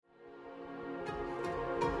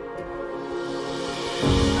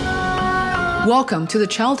Welcome to the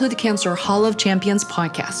Childhood Cancer Hall of Champions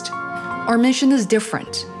podcast. Our mission is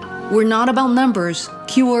different. We're not about numbers,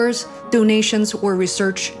 cures, donations, or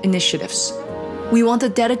research initiatives. We want to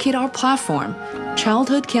dedicate our platform,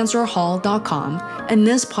 childhoodcancerhall.com, and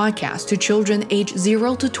this podcast to children aged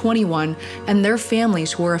 0 to 21 and their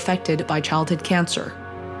families who are affected by childhood cancer.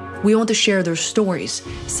 We want to share their stories,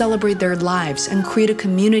 celebrate their lives, and create a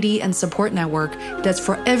community and support network that's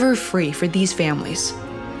forever free for these families.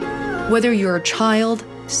 Whether you're a child,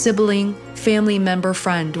 sibling, family member,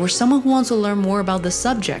 friend, or someone who wants to learn more about the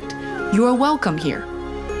subject, you are welcome here.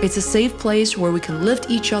 It's a safe place where we can lift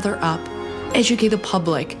each other up, educate the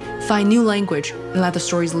public, find new language, and let the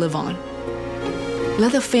stories live on.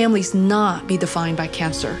 Let the families not be defined by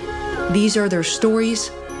cancer. These are their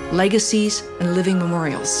stories, legacies, and living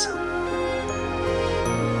memorials.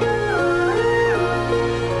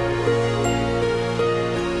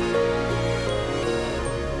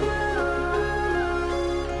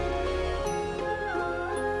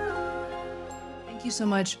 Thank you so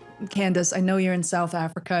much, Candace. I know you're in South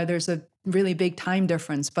Africa. There's a really big time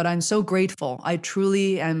difference, but I'm so grateful. I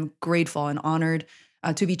truly am grateful and honored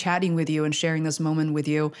to be chatting with you and sharing this moment with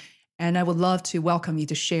you. And I would love to welcome you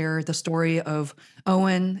to share the story of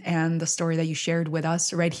Owen and the story that you shared with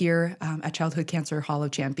us right here at Childhood Cancer Hall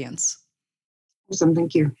of Champions. Awesome,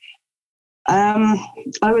 thank you.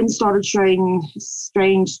 Owen started showing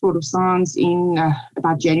strange sort of signs in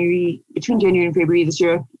about between January and February this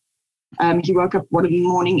year. He woke up one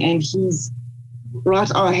morning and his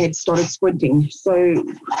right eye had started squinting. So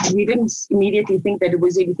we didn't immediately think that it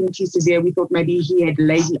was anything too severe. We thought maybe he had a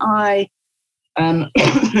lazy eye.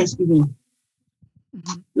 Excuse me.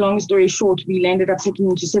 Mm-hmm. Long story short, we landed up taking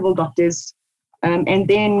him to several doctors, and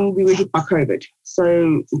then we were hit by COVID.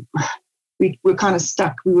 So we were kind of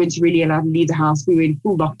stuck. We weren't really allowed to leave the house. We were in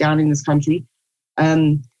full lockdown in this country.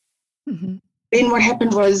 Mm-hmm. Then what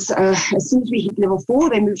happened was, as soon as we hit level 4,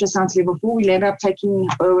 they moved us down to level 4. We ended up taking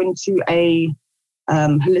Owen to a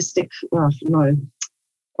holistic, or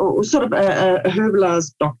sort of a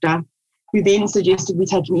herbalized doctor, who then suggested we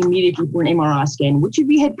take him immediately for an MRI scan, which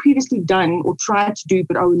we had previously done or tried to do,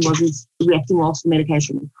 but Owen wasn't reacting well to the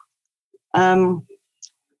medication.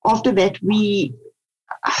 After that, we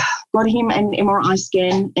got him an MRI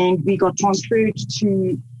scan and we got transferred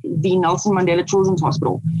to the Nelson Mandela Children's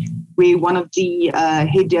Hospital, where one of the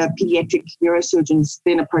head pediatric neurosurgeons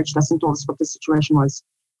then approached us and told us what the situation was.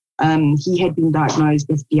 He had been diagnosed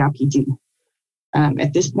with DRPG.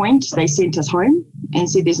 At this point, they sent us home and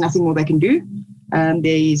said there's nothing more they can do.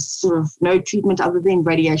 There's sort of no treatment other than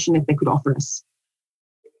radiation that they could offer us.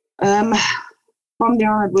 From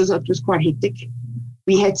there on, it was quite hectic.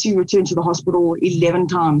 We had to return to the hospital 11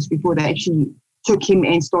 times before they actually took him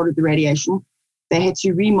and started the radiation. They had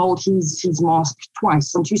to remold his mask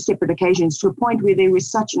twice on 2 separate occasions, to a point where there was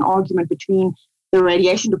such an argument between the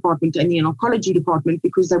radiation department and the oncology department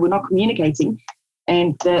because they were not communicating.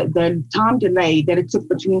 And the time delay that it took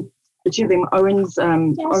between the two of them, Owen's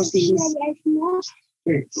obviously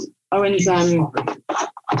Owen's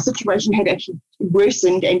situation had actually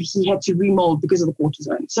worsened and he had to remold because of the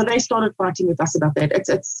cortisone. So they started fighting with us about that.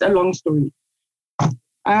 It's a long story.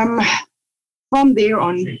 From there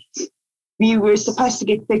on, we were supposed to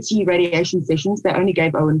get 30 radiation sessions. They only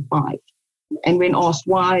gave Owen 5. And when asked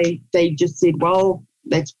why, they just said, well,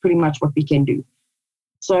 that's pretty much what we can do.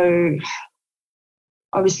 So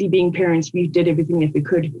obviously, being parents, we did everything that we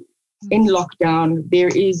could. In lockdown, there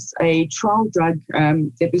is a trial drug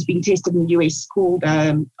that was being tested in the US called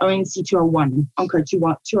ONC201,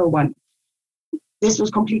 Onco201. This was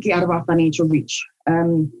completely out of our financial reach.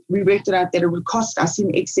 We worked it out that it would cost us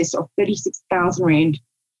in excess of 36,000 Rand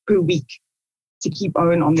per week to keep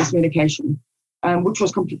Owen on this medication, which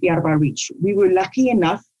was completely out of our reach. We were lucky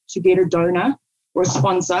enough to get a donor or a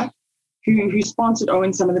sponsor who sponsored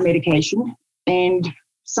Owen some of the medication, and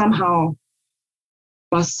somehow,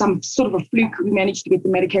 by some sort of a fluke, we managed to get the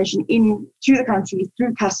medication into the country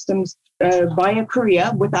through customs via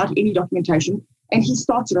courier without any documentation, and he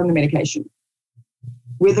started on the medication.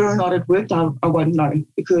 Whether or not it worked, I won't know,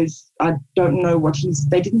 because I don't know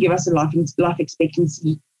they didn't give us a life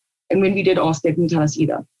expectancy, and when we did ask, they didn't tell us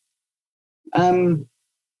either. Owen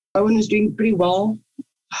was doing pretty well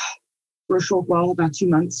for a short while, about 2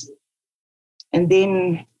 months, and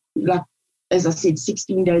then, like, as I said,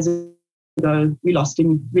 16 days ago, we lost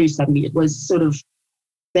him very suddenly. It was sort of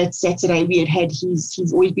that Saturday we had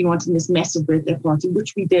he's always been wanting this massive birthday party,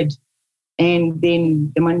 which we did. And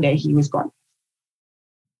then the Monday he was gone.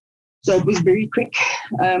 So it was very quick.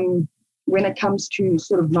 When it comes to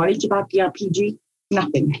sort of knowledge about DRPG,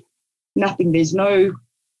 nothing. There's no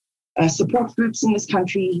support groups in this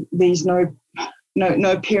country. There's no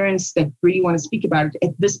no parents that really want to speak about it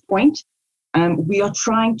at this point. We are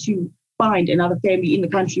trying to find another family in the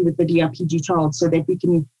country with the DIPG child so that we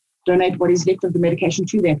can donate what is left of the medication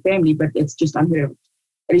to that family, but it's just unheard of.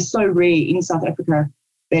 It is so rare in South Africa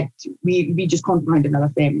that we just can't find another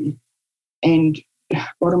family. And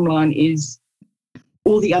bottom line is,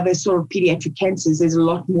 all the other sort of pediatric cancers, there's a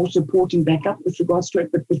lot more support and backup with regards to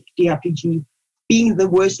it, but with DIPG being the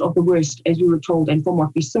worst of the worst, as we were told, and from what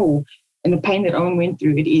we saw, and the pain that Owen went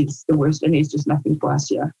through, it is the worst, and there's just nothing for us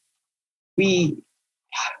here. We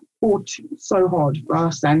fought so hard for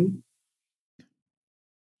our son.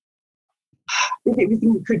 We did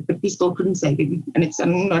everything we could, but we still couldn't save him, and it's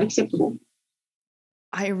not acceptable.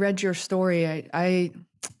 I read your story. I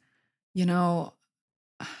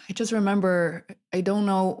just remember, I don't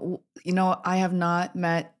know, I have not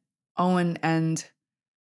met Owen, and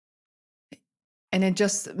it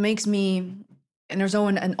just makes me, and there's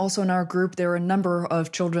Owen, and also in our group, there are a number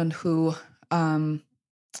of children who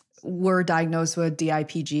were diagnosed with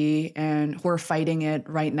DIPG and who are fighting it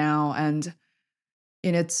right now. And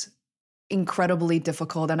it's incredibly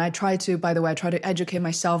difficult. And I try to educate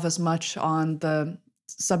myself as much on the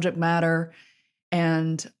subject matter.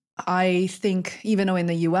 And I think, even though in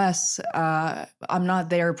the US, I'm not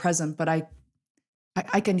there present, but I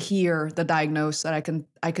can hear the diagnosis, that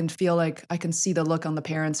I can feel like I can see the look on the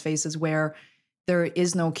parents' faces where there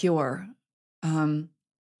is no cure. And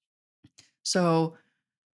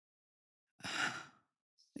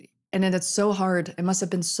then it's so hard. It must have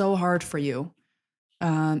been so hard for you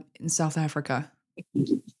in South Africa.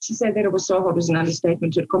 To say that it was so hard was an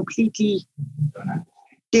understatement. It completely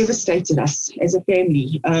devastated us as a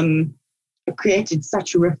family. It created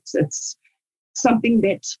such rifts. It's something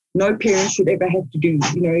that no parent should ever have to do.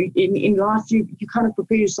 In life, you kind of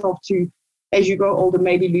prepare yourself to, as you grow older,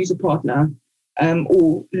 maybe lose a partner,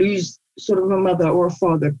 or lose sort of a mother or a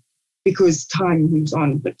father, because time moves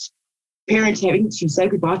on. But parents having to say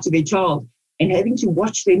goodbye to their child and having to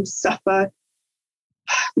watch them suffer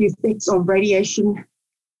the effects of radiation,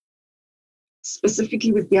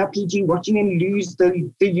 specifically with the DIPG, watching them lose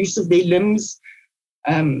the use of their limbs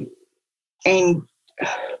and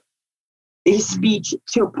their speech,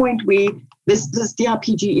 to a point where this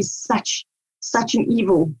DIPG is such an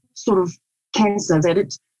evil sort of cancer that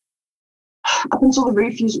it, up until the very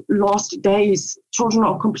few last days, children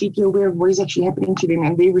are completely aware of what is actually happening to them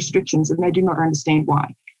and their restrictions, and they do not understand why.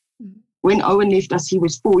 Mm-hmm. When Owen left us, he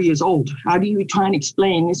was 4 years old. How do you try and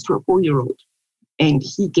explain this to a 4-year-old? And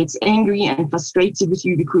he gets angry and frustrated with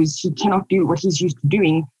you because he cannot do what he's used to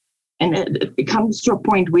doing. And it comes to a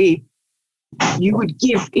point where you would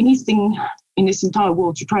give anything in this entire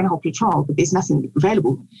world to try and help your child, but there's nothing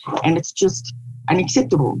available. And it's just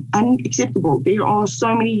unacceptable. There are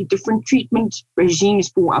so many different treatment regimes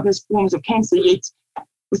for other forms of cancer, yet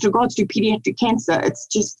with regards to pediatric cancer, it's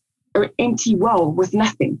just an empty well with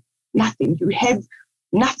nothing. You have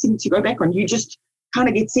nothing to go back on. You just kind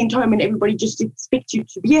of get sent home and everybody just expects you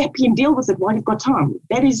to be happy and deal with it while you've got time.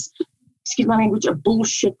 That is, excuse my language, a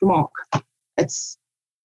bullshit remark. It's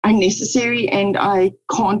unnecessary, and I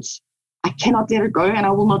cannot let it go, and I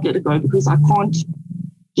will not let it go, because I can't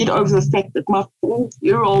get over the fact that my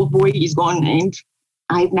 4-year-old boy is gone and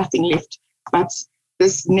I have nothing left but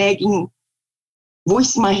this nagging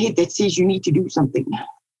voice in my head that says you need to do something.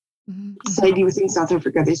 Mm-hmm. Sadly, within South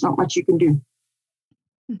Africa, there's not much you can do.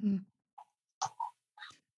 Mm-hmm.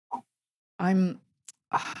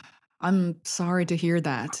 I'm sorry to hear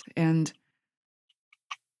that, and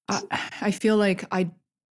I feel like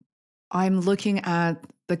I'm looking at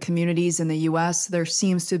the communities in the US. There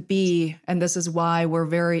seems to be, and this is why we're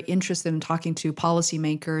very interested in talking to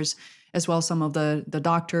policymakers, as well as some of the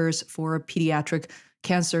doctors for pediatric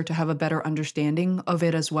cancer, to have a better understanding of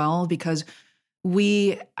it as well, because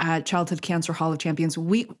we at Childhood Cancer Hall of Champions,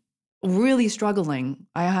 we really struggling,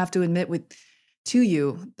 I have to admit to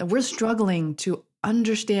you, that we're struggling to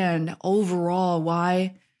understand overall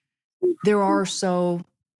why there's so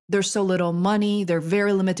little money, there are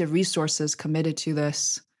very limited resources committed to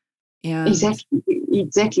this. And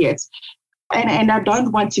exactly. And I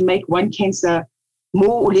don't want to make one cancer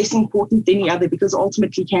more or less important than the other, because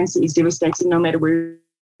ultimately cancer is devastating no matter where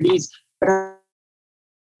it is. But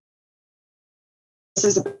this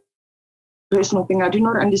is a personal thing. I do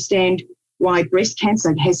not understand why breast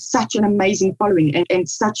cancer has such an amazing following and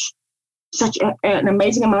such an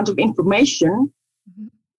amazing amount of information. Mm-hmm.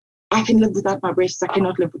 I can live without my breasts. I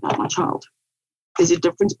cannot live without my child. There's a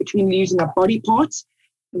difference between losing a body part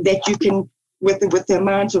that you can, with the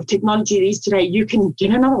amount of technology there is today, you can get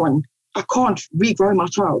another one. I can't regrow my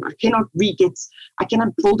child. I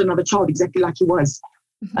cannot build another child exactly like he was.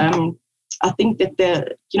 Mm-hmm. I think that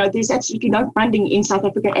there's absolutely no funding in South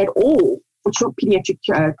Africa at all for pediatric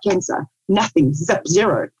cancer. Nothing,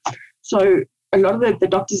 zero. So a lot of the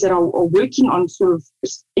doctors that are working on sort of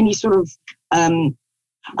any sort of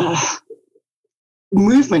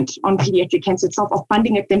movement on pediatric cancer itself are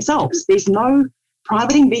funding it themselves. There's no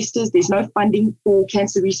private investors, there's no funding for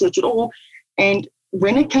cancer research at all. And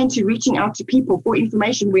when it came to reaching out to people for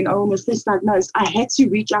information when Owen was first diagnosed, I had to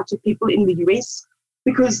reach out to people in the US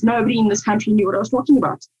because nobody in this country knew what I was talking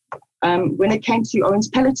about. When it came to Owen's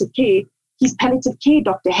palliative care, his palliative care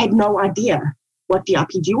doctor had no idea what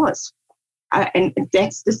DRPG was. And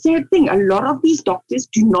that's the sad thing. A lot of these doctors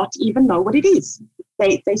do not even know what it is.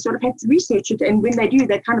 They sort of have to research it. And when they do,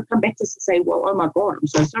 they kind of come back to us and say, well, oh my God, I'm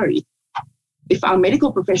so sorry. If our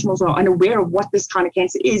medical professionals are unaware of what this kind of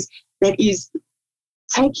cancer is, that is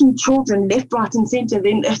taking children left, right, and center,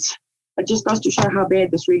 then it just goes to show how bad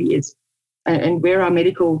this really is and where our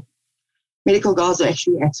medical guys are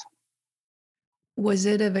actually at. Was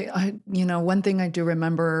it one thing I do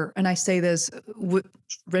remember, and I say this,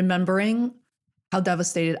 remembering how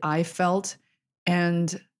devastated I felt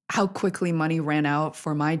and how quickly money ran out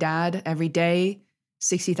for my dad every day,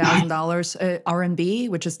 $60,000 RMB,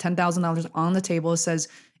 which is $10,000 on the table. It says,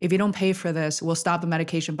 if you don't pay for this, we'll stop the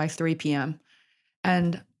medication by 3 p.m.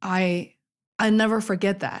 And I never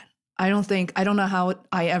forget that. I don't know how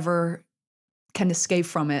I ever can escape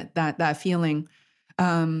from it, that feeling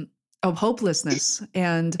of hopelessness.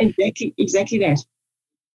 And exactly that.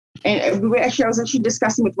 And I was actually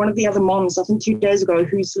discussing with one of the other moms, I think 2 days ago,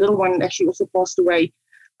 whose little one actually also passed away.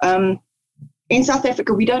 In South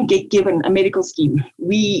Africa, we don't get given a medical scheme.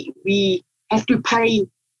 We have to pay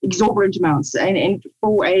exorbitant amounts. And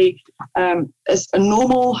for a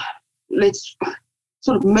normal, let's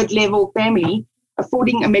sort of mid-level family,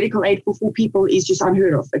 affording a medical aid for 4 people is just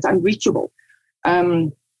unheard of. It's unreachable.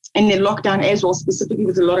 And then lockdown as well, specifically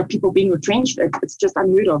with a lot of people being retrenched, it's just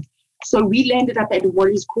unheard of. So we landed up at what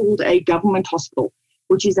is called a government hospital,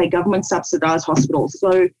 which is a government subsidized hospital.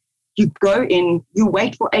 So you go in, you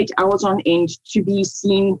wait for 8 hours on end to be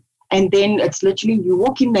seen, and then it's literally you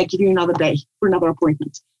walk in, they give you another day for another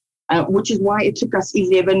appointment, which is why it took us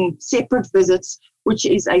 11 separate visits, which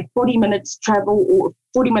is a 40 minutes travel or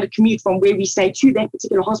 40-minute commute from where we stay to that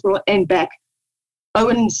particular hospital and back.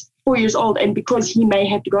 Owen's 4 years old, and because he may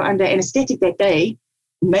have to go under anesthetic that day,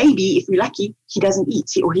 maybe if we're lucky, he doesn't eat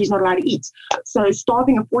or he's not allowed to eat. So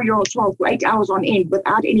starving a 4-year-old child for 8 hours on end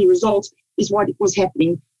without any results is what was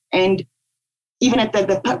happening. And even at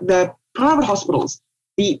the private hospitals,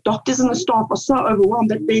 the doctors and the staff are so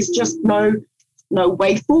overwhelmed that there's just no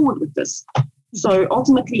way forward with this. So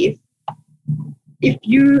ultimately, if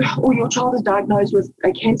you or your child is diagnosed with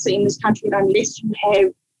a cancer in this country, and unless you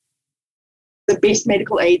have the best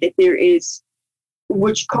medical aid that there is,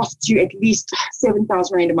 which costs you at least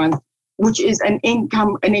 7,000 Rand a month, which is an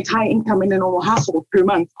entire income in a normal household per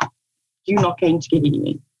month, you're not going to get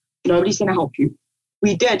anywhere. Nobody's going to help you.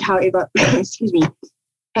 We did, however,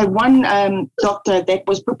 had one doctor that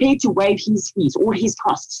was prepared to waive his fees, all his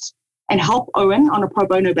costs, and help Owen on a pro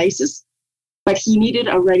bono basis. But he needed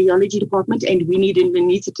a radiology department, and we needed an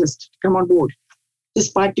anesthetist to come on board.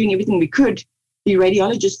 Despite doing everything we could, the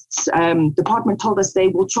radiologists department told us they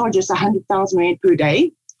will charge us 100,000 Rand per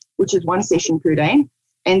day, which is 1 session per day.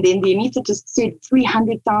 And then the anesthetist said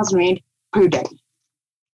 300,000 Rand per day.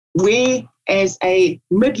 Where, as a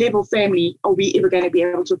mid-level family, are we ever going to be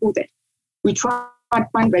able to afford that? We tried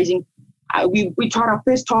fundraising. We tried our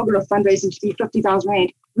first target of fundraising to be 50,000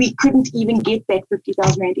 Rand. We couldn't even get that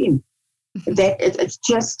 50,000 Rand in. It's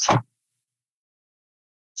just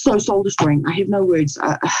so soul-destroying. I have no words.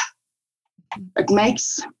 It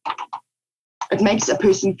makes a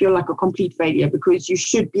person feel like a complete failure, because you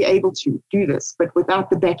should be able to do this, but without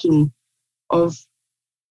the backing of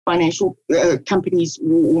financial companies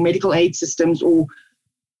or medical aid systems or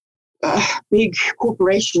big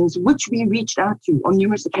corporations, which we reached out to on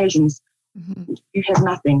numerous occasions, you have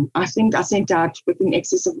nothing. I think I sent out within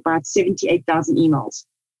excess of about 78,000 emails,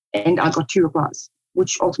 and I got 2 replies,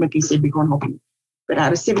 which ultimately said we can't help you. But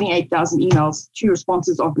out of 78,000 emails, 2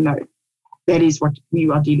 responses of no. That is what we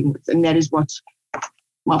are dealing with, and that is what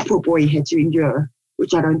my poor boy had to endure,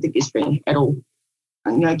 which I don't think is fair at all.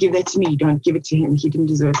 And give that to me. Don't give it to him. He didn't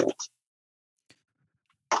deserve that.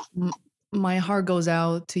 My heart goes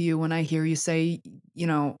out to you when I hear you say,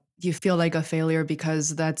 you feel like a failure,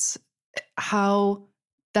 because that's how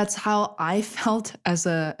I felt as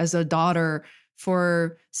a daughter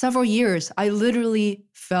for several years. I literally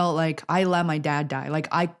felt like I let my dad die. Like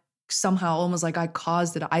I somehow almost like I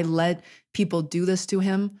caused it. I let people do this to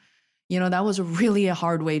him. that was really a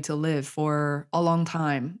hard way to live for a long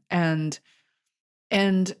time. And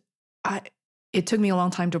it took me a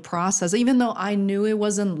long time to process, even though I knew it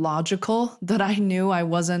wasn't logical, that I knew I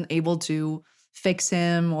wasn't able to fix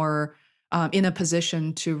him or in a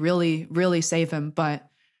position to really, really save him. But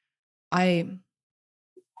this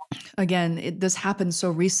happened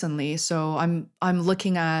so recently. So I'm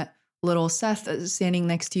looking at little Seth standing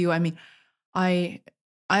next to you. I mean, it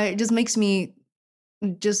just makes me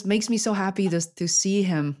so happy to see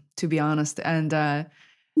him, to be honest. And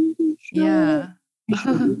yeah.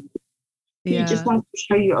 He just wants to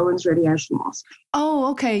show you Owen's radiation mask. Oh,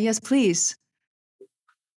 okay. Yes, please.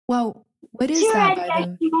 Well, what is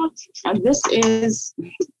that? And this is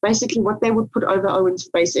basically what they would put over Owen's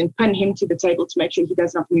face and pin him to the table to make sure he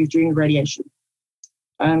does not move during the radiation.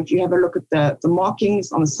 If you have a look at the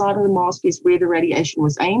markings on the side of the mask is where the radiation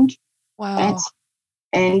was aimed. Wow.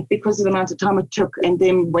 And because of the amount of time it took and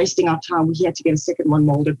them wasting our time, we had to get a second one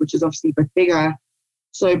molded, which is obviously a bit bigger.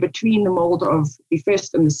 So between the mold of the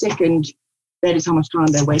first and the second, that is how much time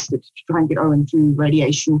they wasted to try and get Owen through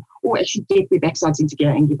radiation, or actually get their backsides into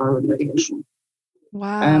gear and give Owen radiation.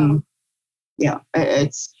 Wow.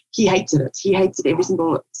 He hated it. He hated every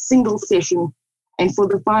single session. And for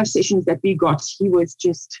the 5 sessions that we got, he was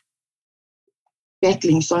just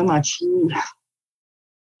battling so much.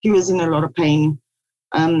 He was in a lot of pain.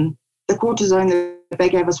 The cortisone that they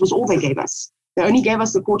gave us was all they gave us. They only gave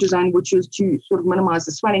us the cortisone, which was to sort of minimize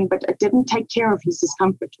the swelling, but it didn't take care of his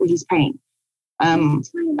discomfort or his pain.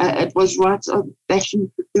 It was right,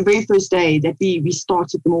 actually, the very first day that we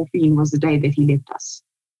started the morphine was the day that he left us.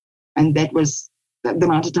 And that was the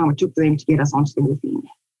amount of time it took for them to get us onto the morphine.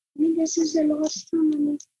 I mean, this is the last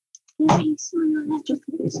time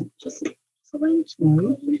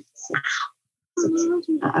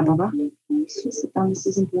Baba, sit down, this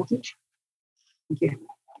is important. Thank you.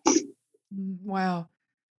 Wow.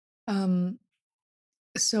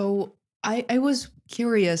 So I was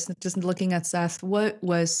curious, just looking at Seth, what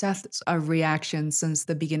was Seth's reaction since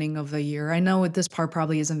the beginning of the year? I know this part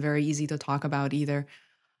probably isn't very easy to talk about either.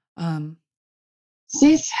 Seth,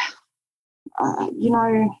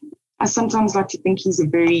 I sometimes like to think he's a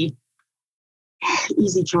very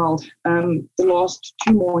easy child. The last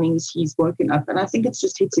 2 mornings he's woken up, and I think it's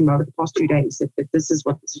just hit him over the past 2 days that this is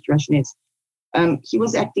what the situation is. He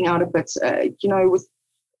was acting out a bit, with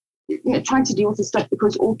trying to deal with his stuff,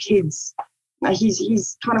 because all kids,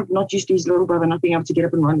 he's kind of not used to his little brother not being able to get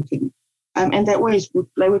up and run with him. And they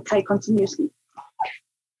would play continuously.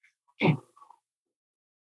 Okay.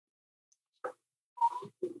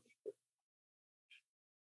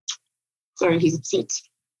 Sorry, he's upset.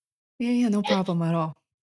 Yeah, no problem at all.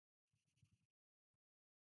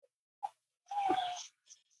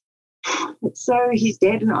 So his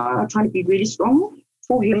dad and I are trying to be really strong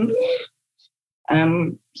for him.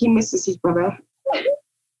 He misses his brother.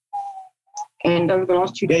 And over the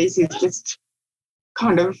last 2 days, he's just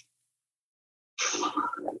kind of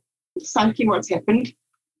sunk in what's happened.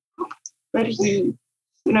 But he's,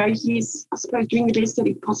 I suppose, doing the best that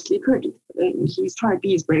he possibly could. He's trying to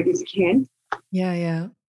be as brave as he can. Yeah.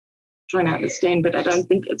 Trying to understand, but I don't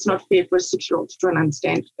think it's not fair for a 6-year-old to try and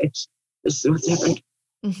understand that this is what's happened.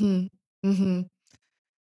 Mm-hmm.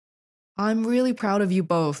 I'm really proud of you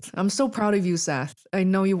both. I'm so proud of you, Seth. I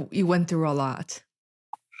know you went through a lot.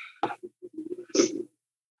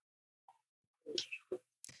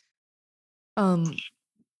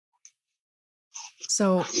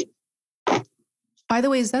 So, by the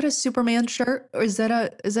way, is that a Superman shirt, or is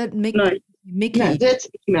that Mickey? No. Mickey? No, that's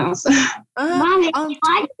Mickey Mouse. Mommy,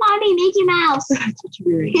 why Mommy Mickey Mouse? That's what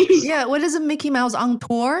you're wearing. Yeah, what is a Mickey Mouse on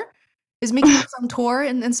tour? Is Mickey Mouse on tour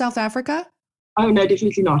in South Africa? Oh, no,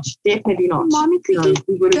 definitely not. Definitely not. Mommy, could you...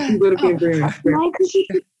 We would have been very... Why could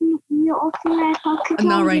you offer that?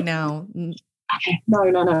 Not right now. Okay.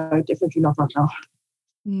 No, definitely not right now.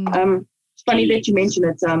 It's funny that you mention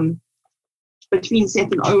it. Between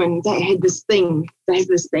Seth and Owen, they have this thing.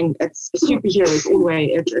 It's superheroes all the way.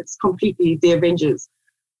 It's completely the Avengers.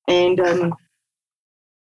 And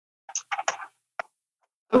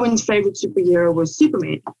Owen's favorite superhero was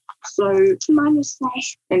Superman. So mine was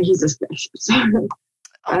Flash. And he's a Flash. So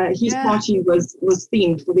his party was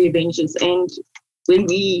themed for the Avengers. And when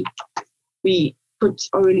we put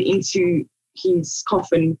Owen into his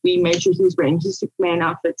coffin, we made sure he was wearing his Superman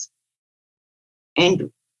outfit. And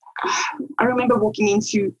I remember walking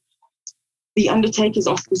into the Undertaker's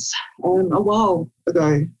office a while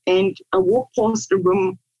ago, and I walked past a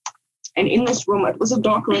room, and in this room, it was a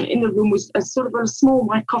dark room, in the room was a sort of a small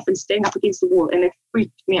white coffin standing up against the wall, and it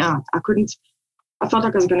freaked me out. I felt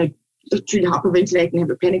like I was going to literally hyperventilate and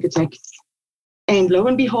have a panic attack. And lo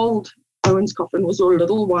and behold, Owen's coffin was a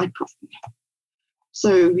little white coffin.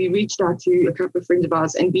 So we reached out to a couple of friends of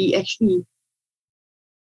ours, and we actually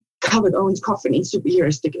covered Owen's coffin in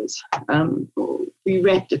superhero stickers. We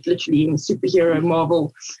wrapped it literally in superhero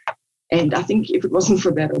Marvel. And I think if it wasn't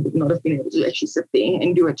for that, I would not have been able to actually sit there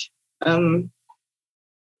and do it.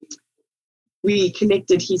 We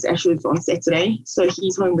collected his ashes on Saturday, so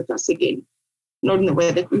he's home with us again. Not in the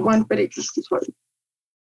way that we want, but at least he's home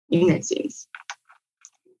in that sense.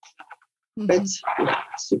 But yeah,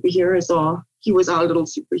 superheroes he was our little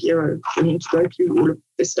superhero for him to go through all of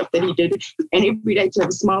the stuff that he did. And every day to have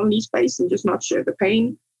a smile on his face and just not show the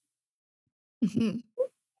pain.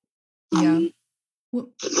 Yeah.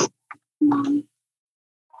 Well,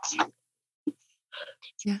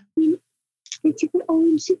 yeah. They took an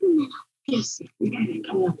old Superman. Yes.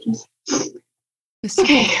 Come up, please.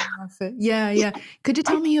 Yeah. Could you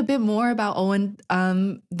tell me a bit more about Owen?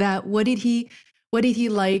 What did he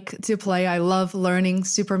like to play? I love learning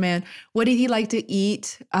Superman. What did he like to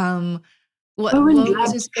eat? What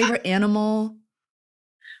was his favorite animal?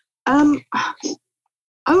 Owen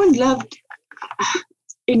loved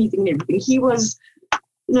anything and everything. He was,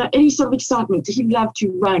 any sort of excitement. He loved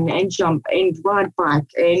to run and jump and ride ride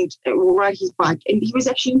his bike. And he was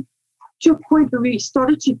actually to a point where we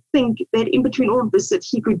started to think that in between all of this that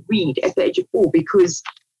he could read at the age of 4, because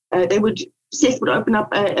Seth would open up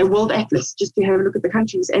a world atlas just to have a look at the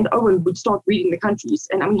countries, and Owen would start reading the countries.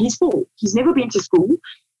 And I mean, he's 4. He's never been to school.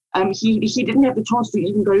 He didn't have the chance to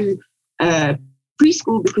even go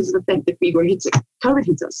preschool because of the fact that COVID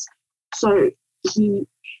hit us. So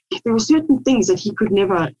there were certain things that he could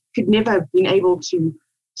never have been able to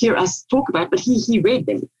hear us talk about, but he read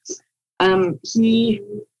them.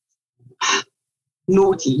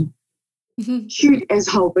 Naughty, cute as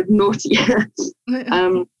hell, but naughty.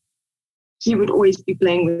 He would always be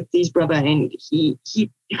playing with his brother, and he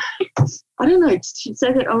I don't know, she'd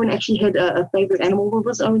say that Owen actually had a favorite animal. What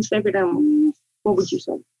was Owen's favorite animal? What would you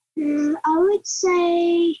say? I would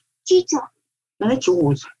say cheetah. No, that's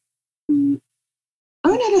yours. Owen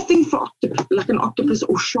had a thing for like an octopus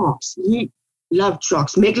or sharks. He loved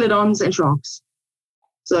sharks, megalodons and sharks.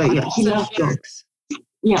 So yeah, he loved sharks.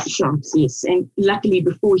 Yeah, sharks, yes. And luckily,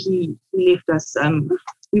 before he left us,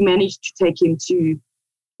 we managed to take him to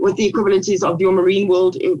what the equivalent is of your marine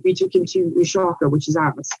world. We took him to Ushaka, which is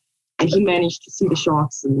ours, and he managed to see the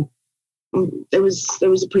sharks. And there was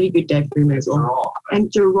a pretty good day for him as well.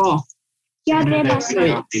 And giraffe. Yeah,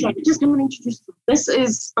 so just come and introduce them. This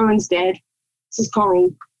is Owen's dad. This is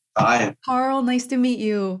Carl. Hi. Carl, nice to meet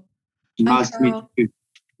you. Nice to meet you.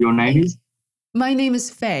 Your name is? My name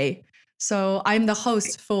is Faye. So I'm the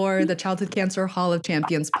host for the Childhood Cancer Hall of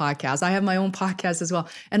Champions podcast. I have my own podcast as well,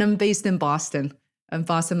 and I'm based in Boston,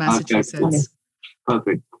 Massachusetts. Okay.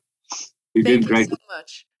 Perfect. You did great. Thank you so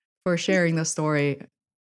much for sharing the story.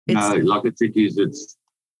 Like I said, it's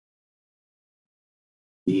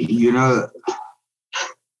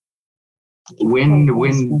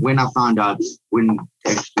when I found out, when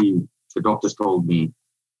actually the doctors told me,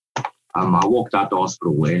 I walked out the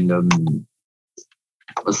hospital, and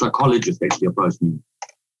a psychologist actually approached me,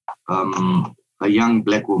 a young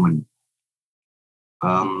black woman,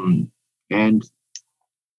 and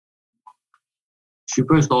she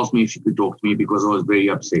first asked me if she could talk to me because I was very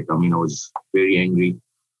upset. I mean, I was very angry,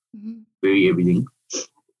 very everything.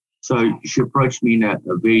 So she approached me in a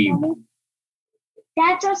very,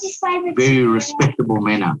 very respectable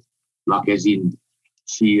manner, like as in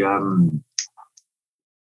she asked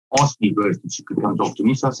me first if she could come talk to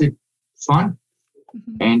me. So I said, it's fine.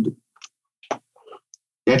 And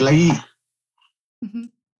that lady,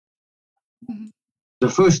 the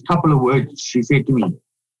first couple of words she said to me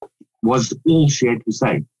was all she had to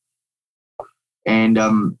say. And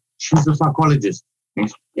she's a psychologist,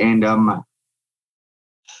 and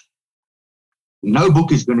no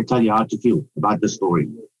book is going to tell you how to feel about the story.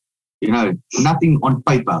 Nothing on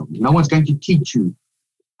paper. No one's going to teach you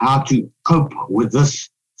how to cope with this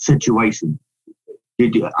situation.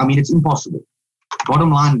 I mean, it's impossible.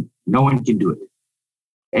 Bottom line, no one can do it.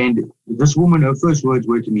 And this woman, her first words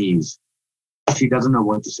were to me is, she doesn't know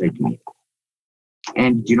what to say to me.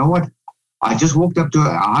 And you know what? I just walked up to her,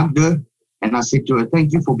 I hugged her, and I said to her,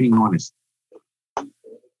 thank you for being honest.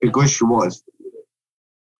 Because she was.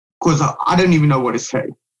 Because I don't even know what to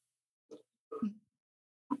say.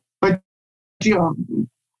 But yeah,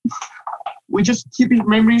 we just keep his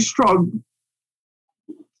memory strong.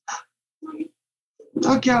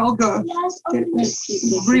 Okay, I'll go.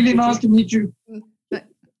 It's really nice to meet you.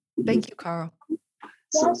 Thank you, Carl.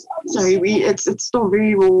 Sorry, it's still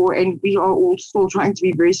very raw, and we are all still trying to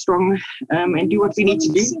be very strong and do what we need to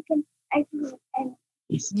do.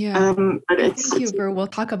 Yes. Yeah. But Thank you, girl. We'll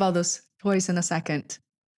talk about those toys in a second.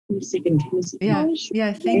 Second. Yeah.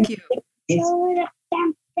 Yeah. Thank you. Yes.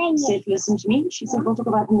 Said, listen to me. She said, we'll talk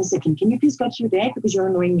about it in a second. Can you please go to your dad because you're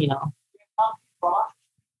annoying me now?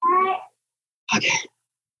 Okay.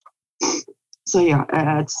 So yeah,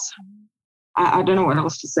 it's. I don't know what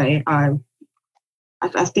else to say. I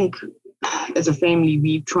think as a family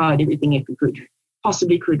we've tried everything that we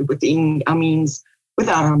possibly could within our means,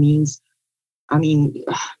 without our means. I mean,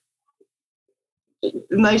 the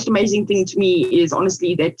most amazing thing to me is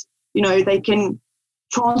honestly that, you know, they can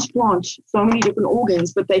transplant so many different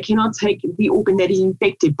organs, but they cannot take the organ that is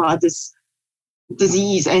infected by this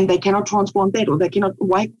disease and they cannot transplant that, or they cannot,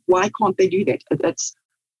 why can't they do that?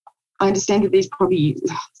 I understand that there's probably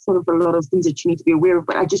sort of a lot of things that you need to be aware of,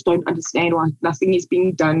 but I just don't understand why nothing is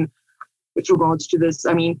being done with regards to this.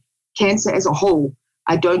 I mean, cancer as a whole,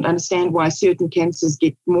 I don't understand why certain cancers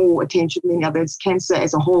get more attention than others. Cancer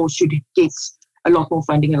as a whole should get a lot more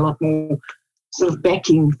funding, a lot more sort of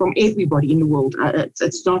backing from everybody in the world.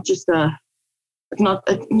 It's not just cancer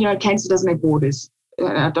doesn't have borders.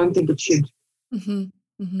 I don't think it should. Mm-hmm.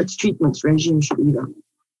 Mm-hmm. Its treatments regime should either.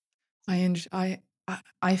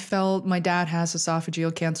 I felt my dad has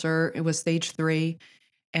esophageal cancer. It was stage 3.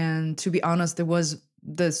 And to be honest,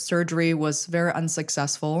 the surgery was very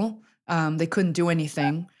unsuccessful. They couldn't do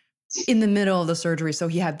anything in the middle of the surgery. So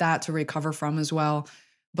he had that to recover from as well.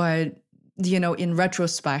 But, you know, in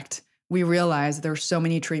retrospect, we realized there were so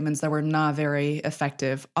many treatments that were not very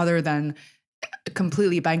effective other than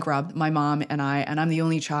completely bankrupt my mom and I'm the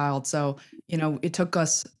only child. So, you know, it took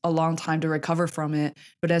us a long time to recover from it.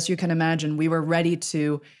 But as you can imagine, we were ready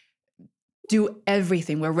to do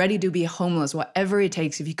everything. We're ready to be homeless, whatever it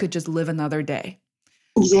takes, if you could just live another day.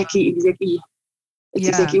 Exactly. It's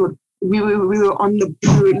exactly what we were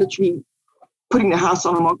literally putting the house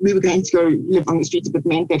on him. We were going to go live on the streets if it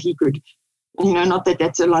meant that he could, you know, not that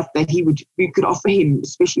that's a life that we could offer him,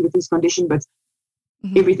 especially with his condition, but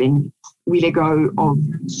everything. We let go of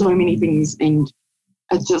so many things, and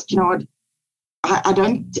it's just, you know what, I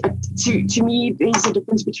don't, to me, there's a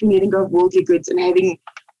difference between letting go of worldly goods and having,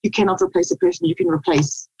 you cannot replace a person, you can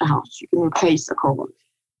replace a house, you can replace a car.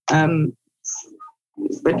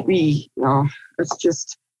 But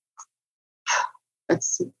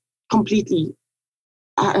it's completely,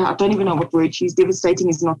 I don't even know what word to use. Devastating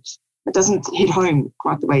is not, it doesn't hit home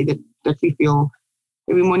quite the way that we feel.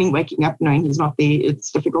 Every morning waking up knowing he's not there, it's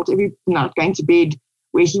difficult. Every night going to bed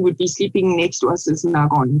where he would be sleeping next to us is now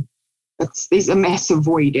gone. There's a massive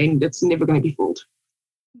void and it's never going to be filled.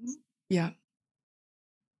 Yeah.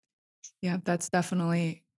 Yeah, that's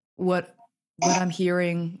definitely what I'm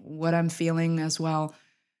hearing, what I'm feeling as well.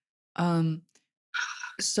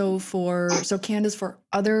 So Candace, for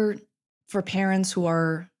parents who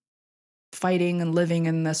are fighting and living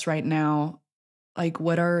in this right now, like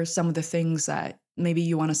what are some of the things that maybe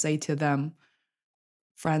you want to say to them,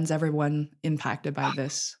 friends, everyone impacted by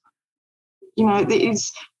this? You know,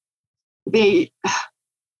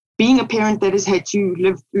 being a parent that has had to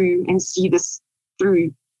live through and see this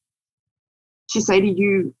through, to say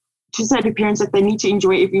to parents that they need to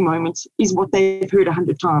enjoy every moment is what they've heard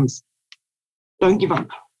 100 times. Don't give up.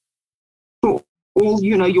 For all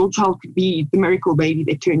you know, your child could be the miracle baby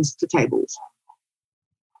that turns the tables.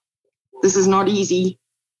 This is not easy,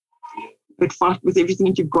 but fight with everything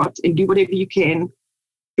that you've got and do whatever you can,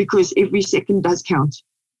 because every second does count.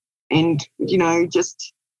 And, you know,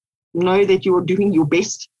 just know that you are doing your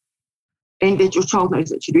best and that your child knows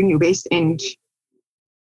that you're doing your best. And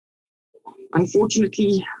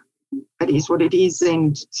unfortunately, it is what it is,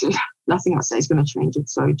 and nothing I say is going to change it.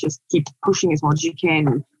 So just keep pushing as hard as you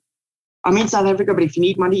can. I'm in South Africa, but if you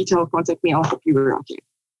need money, contact me. I'll help you where I can.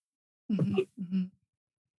 Mm-hmm, mm-hmm.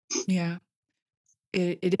 Yeah,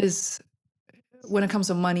 it is. When it comes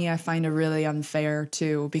to money, I find it really unfair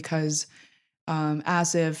too, because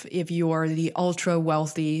as if you are the ultra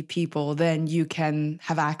wealthy people, then you can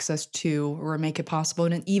have access to or make it possible.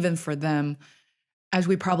 And even for them, as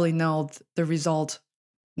we probably know, the result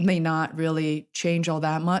may not really change all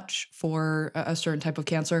that much for a certain type of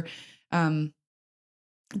cancer.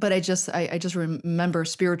 But I just remember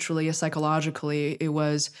spiritually, psychologically, I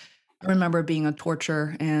remember being a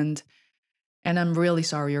torture, and I'm really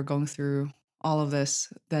sorry you're going through all of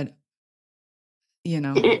this. That, you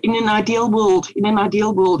know, in an ideal world,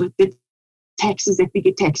 the taxes that we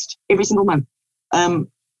get taxed every single month,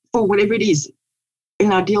 for whatever it is, in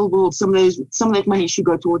an ideal world, some of that money should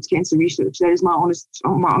go towards cancer research. That is my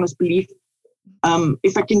honest belief.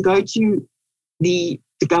 If I can go to the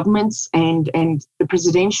governments and the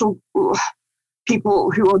presidential people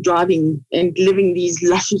who are driving and living these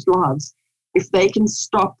luscious lives, if they can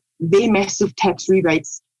stop their massive tax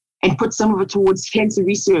rebates and put some of it towards cancer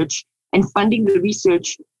research and funding the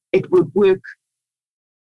research, it would work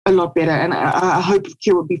a lot better. And I hope a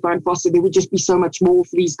cure would be found faster. There would just be so much more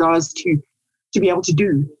for these guys to be able to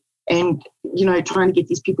do. And, you know, trying to get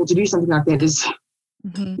these people to do something like that is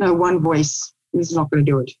no one voice is not going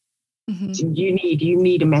to do it. So you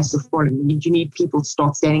need a massive following. You need people to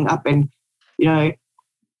start standing up, and, you know,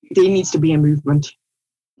 there needs to be a movement.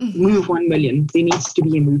 Move 1 million. There needs to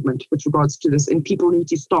be a movement with regards to this, and people need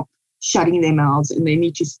to stop shutting their mouths, and they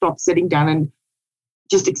need to stop sitting down and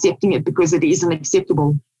just accepting it because it isn't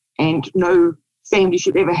acceptable. And no family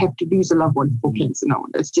should ever have to lose a loved one for cancer. No,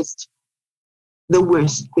 it's just the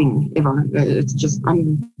worst thing ever. It's just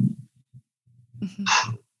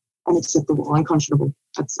unacceptable, unconscionable.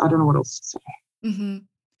 I don't know what else to say.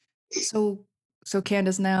 So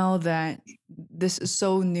Candace, now that this is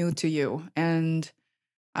so new to you, and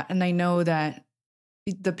I know that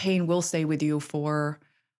the pain will stay with you for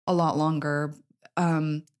a lot longer,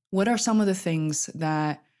 what are some of the things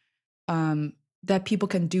that that people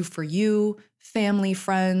can do for you, family,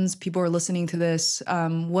 friends, people who are listening to this?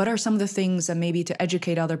 What are some of the things that maybe to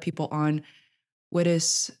educate other people on what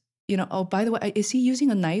is, you know, oh, by the way, is he using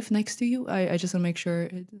a knife next to you? I just want to make sure.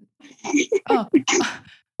 Oh,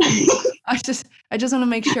 I just want to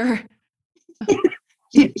make sure.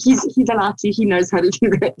 He's allowed to. He knows how to do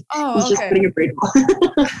that. Oh, he's just putting a bread.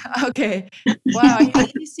 Okay. Wow.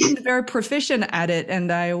 He seemed very proficient at it,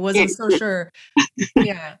 and I wasn't so sure.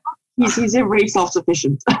 Yeah. He's very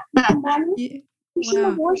self-sufficient. Wow.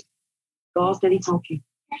 Girls, Daddy told you.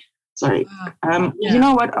 Sorry. Yeah. You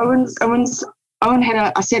know what? Owen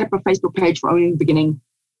had I set up a Facebook page for Owen in the beginning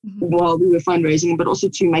while we were fundraising, but also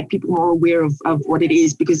to make people more aware of what it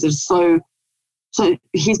is, because there's so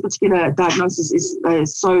his particular diagnosis is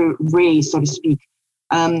so rare, so to speak.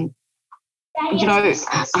 You know, I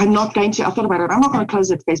thought about it, I'm not going to close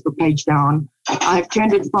that Facebook page down. I've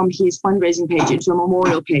turned it from his fundraising page into a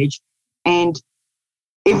memorial page. And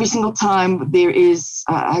every single time there is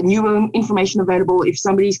new information available, if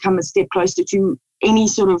somebody's come a step closer to any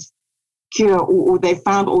sort of cure, or they've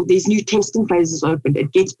found, or there's new testing phases opened,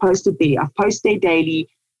 it gets posted there. I post there daily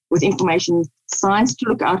with information, signs to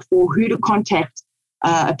look out for, who to contact,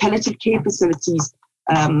 palliative care facilities,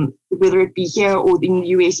 whether it be here or in the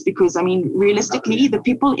US, because, I mean, realistically, the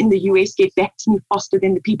people in the US get back to me faster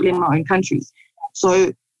than the people in my own country.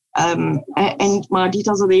 So, and my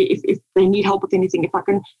details are there if they need help with anything. If I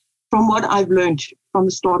can, from what I've learned from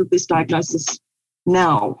the start of this diagnosis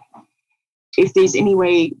now, if there's any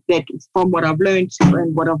way that from what I've learned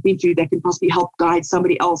and what I've been through that can possibly help guide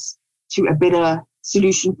somebody else to a better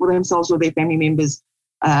solution for themselves or their family members,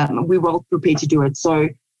 we're well prepared to do it. So,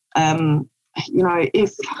 you know,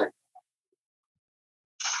 if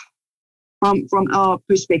from our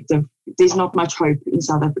perspective, there's not much hope in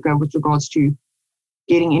South Africa with regards to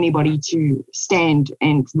getting anybody to stand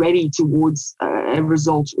and ready towards a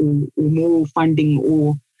result or more funding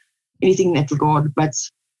or anything in that regard. But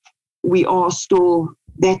we are still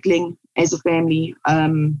battling as a family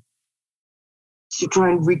to try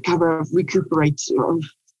and recuperate.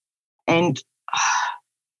 And,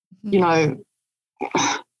 you know,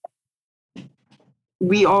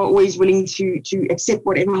 we are always willing to accept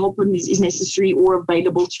whatever help is necessary or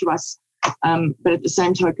available to us. But at the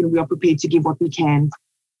same token, we are prepared to give what we can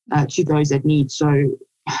to those that need. So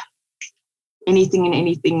anything and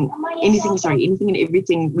everything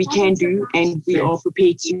we can do, and we are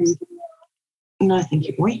prepared to, no, thank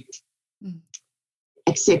you, boy,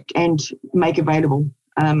 accept and make available,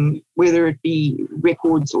 whether it be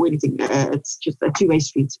records or anything. It's just a two-way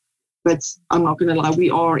street. But I'm not going to lie, we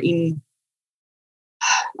are in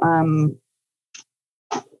a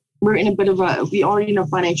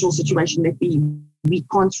financial situation that we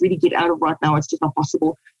can't really get out of right now. It's just not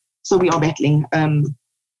possible. So we are battling from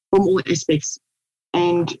all aspects,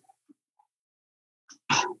 and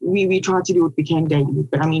we try to do what we can daily.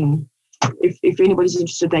 But I mean, if anybody's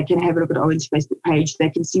interested, they can have a look at Owen's Facebook page. They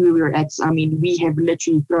can see where we're at. I mean, we have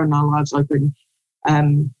literally thrown our lives open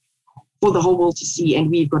for the whole world to see,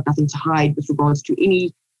 and we've got nothing to hide with regards to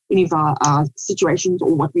any of our situations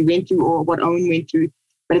or what we went through or what Owen went through.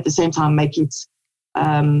 But at the same time, make it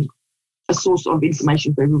a source of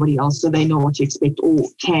information for everybody else, so they know what to expect or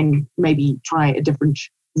can maybe try a different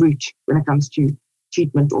route when it comes to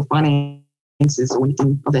treatment or finances or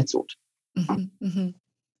anything of that sort.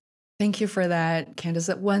 Thank you for that, Candace.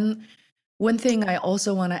 One thing I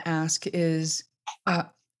also want to ask is,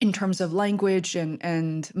 in terms of language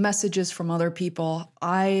and messages from other people,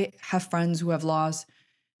 I have friends who have lost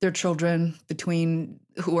their children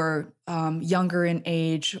who are younger in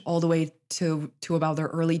age all the way to about their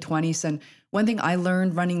early 20s. And one thing I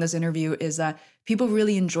learned running this interview is that people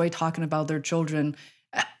really enjoy talking about their children,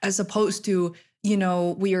 as opposed to,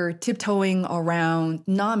 we are tiptoeing around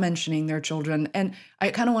not mentioning their children. And I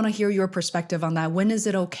kind of want to hear your perspective on that. When is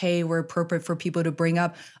it okay or appropriate for people to bring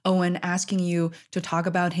up Owen, asking you to talk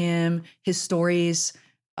about him, his stories?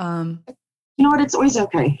 You know what? It's always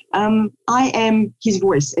okay. I am his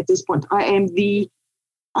voice at this point. I'm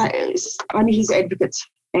his advocate,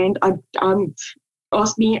 and I'm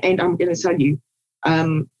ask me, and I'm going to tell you.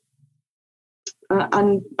 And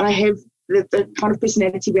I have the kind of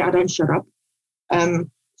personality where I don't shut up.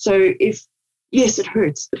 So yes, it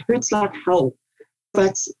hurts like hell.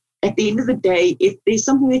 But at the end of the day, if there's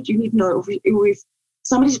something that you need to know, or if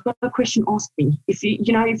somebody's got a question, ask me. If you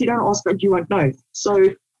don't ask, you won't know.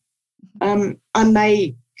 So, I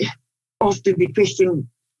may, after the question,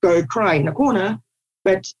 go cry in a corner.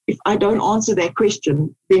 But if I don't answer that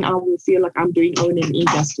question, then I will feel like I'm doing Owen an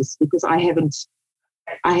injustice, because I haven't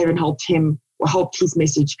helped him or helped his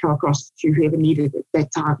message come across to whoever needed it at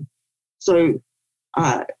that time. So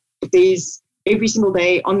there's every single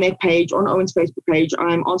day on that page, on Owen's Facebook page,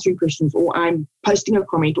 I'm answering questions, or I'm posting a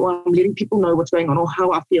comment, or I'm letting people know what's going on or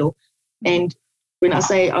how I feel. And when I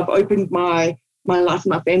say I've opened my life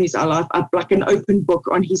and my family's life up like an open book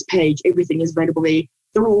on his page, everything is available there.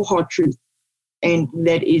 They're all hard truth. And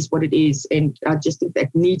that is what it is. And I just think that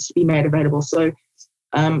needs to be made available. So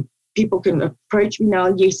people can approach me now.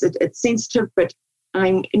 Yes, it's sensitive, but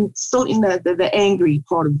I'm still in the angry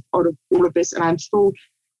part of all of this, and I'm still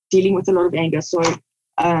dealing with a lot of anger. So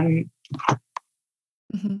I've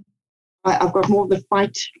got more of the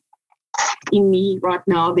fight in me right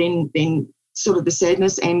now than sort of the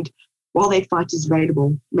sadness. And while that fight is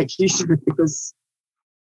available, make use of it, because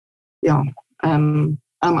I'm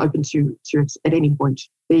open to it at any point.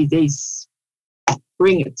 There's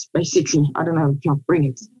bring it, basically. I don't know, bring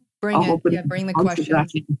it. Bring it. Yeah, bring the questions.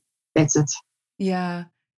 That's it. Yeah.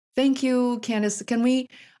 Thank you, Candace. Can we,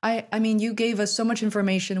 I mean, you gave us so much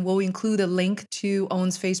information. We'll include a link to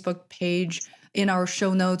Owen's Facebook page in our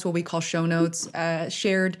show notes, what we call show notes,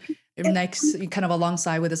 shared next, kind of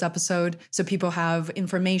alongside with this episode. So people have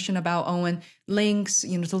information about Owen, links,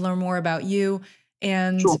 to learn more about you.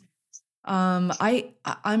 And sure.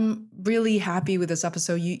 I'm really happy with this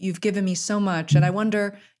episode. You've given me so much, and I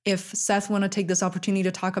wonder if Seth want to take this opportunity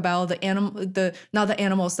to talk about the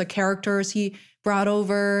characters he brought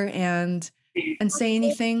over and say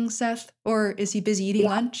anything, Seth, or is he busy eating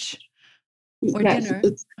lunch or dinner?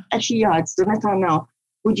 It's dinner time now.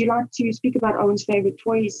 Would you like to speak about Owen's favorite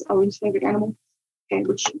toys, Owen's favorite animal?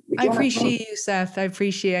 Okay, I appreciate you, Seth. I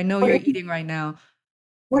know you're eating right now.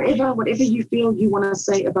 Whatever you feel you want to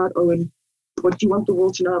say about Owen, what you want the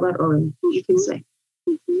world to know about Owen, you can say.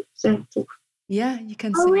 So talk. Yeah, you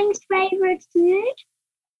can say. Owen's favorite food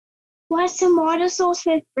was tomato sauce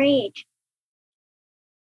with bread.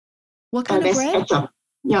 What kind of bread? Ketchup.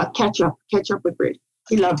 Yeah, ketchup with bread.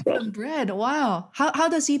 He loves that. Bread. Wow. How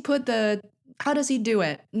does he do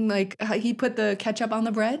it? Like he put the ketchup on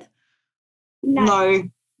the bread? No, you're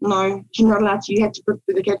not allowed to. You have to put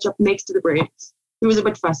the ketchup next to the bread. He was a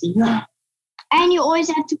bit fussy. And you always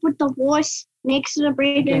have to put the horse next to the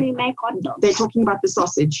bread when we make hot dogs. They're talking about the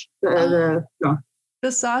sausage. The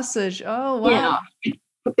sausage. Oh, wow. Yeah.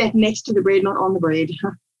 Put that next to the bread, not on the bread.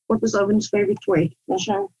 What was Owen's favorite toy?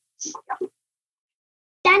 Dun,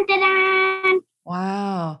 dun, dun.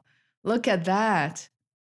 Wow. Look at that.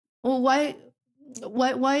 Well, why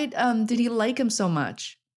did he like him so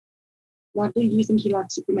much? Why do you think he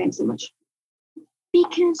liked Superman so much?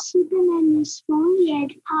 Because Superman was strong, he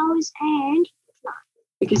had powers and fly.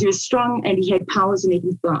 Because he was strong and he had powers and he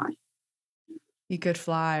could fly. He could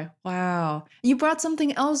fly. Wow. You brought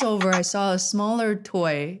something else over. I saw a smaller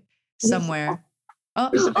toy somewhere.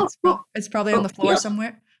 It's probably on the floor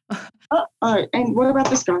somewhere. And what about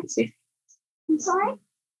this guy? See? I'm sorry?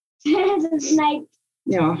 The snake.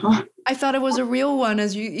 Yeah. I thought it was a real one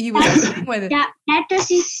as he was playing with it. Yeah, that was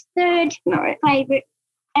his third favorite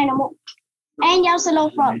animal. And also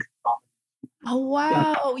little frog. Oh,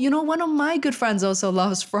 wow. One of my good friends also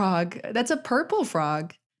loves frog. That's a purple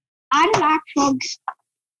frog. I like frogs.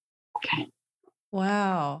 Okay.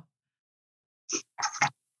 Wow.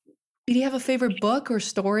 Did he have a favorite book or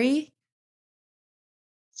story?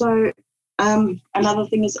 So another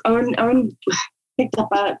thing is Owen picked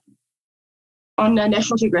up on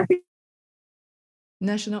National Geographic.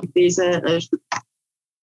 There's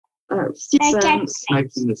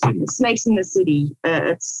Snakes in the City. Snakes in the City.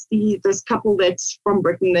 It's this couple that's from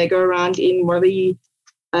Britain. They go around in one of the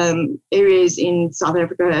areas in South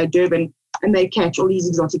Africa, Durban, and they catch all these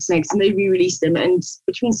exotic snakes and they re-release them. And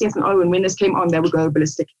between Seth and Owen, when this came on, they would go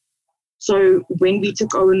ballistic. So when we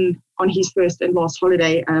took Owen on his first and last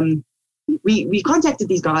holiday, we contacted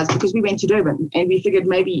these guys because we went to Durban and we figured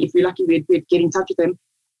maybe if we're lucky, we'd get in touch with them.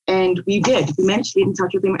 And we did. We managed to get in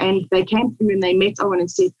touch with them, and they came through and they met Owen and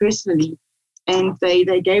Seth personally, and they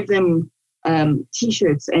gave them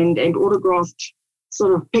T-shirts and autographed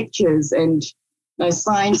sort of pictures and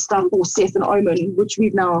signed stuff for Seth and Owen, which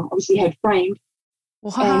we've now obviously had framed.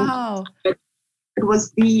 Wow. And it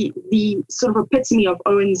was the sort of epitome of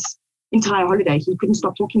Owen's entire holiday. He couldn't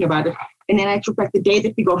stop talking about it. And in actual fact, the day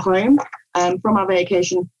that we got home from our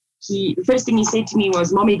vacation, the first thing he said to me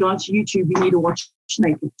was, "Mommy, go onto YouTube. We need to watch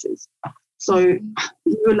snake pictures." So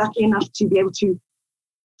we were lucky enough to be able to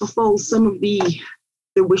fulfill some of the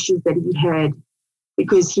wishes that he had,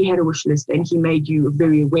 because he had a wish list and he made you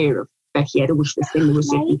very aware of that he had a wish list and there were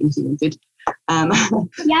certain things he wanted.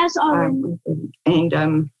 Yes,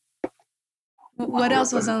 and what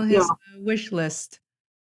else was on his wish list?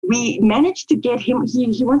 We managed to get him,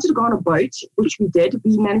 he wanted to go on a boat, which we did.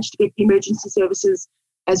 We managed to get the emergency services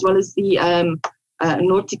as well as the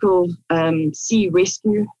nautical sea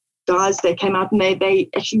rescue guys. They came out and they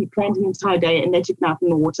actually planned an entire day and they took him out in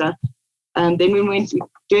the water. Then when we went to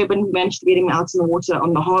Durban, we managed to get him out in the water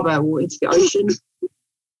on the harbour or into the ocean.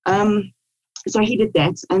 So he did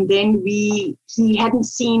that. And then he hadn't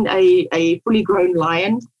seen a fully grown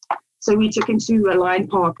lion. So we took him to a lion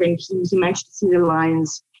park and he managed to see the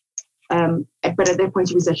lions. But at that point,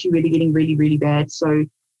 he was actually really getting really, really bad. So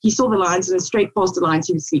he saw the lions and straight past the lions,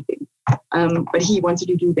 he was sleeping. But he wanted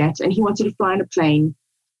to do that and he wanted to fly in a plane.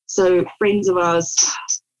 So friends of ours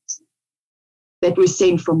that were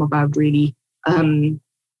sent from above really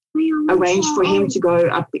arranged for him to go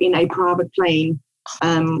up in a private plane.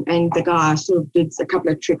 And the guy sort of did a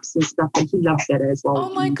couple of trips and stuff, and he loves that as well.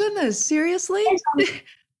 Oh my goodness, seriously?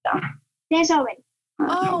 There's Owen.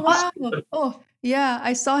 Oh, wow. Oh, yeah,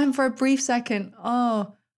 I saw him for a brief second.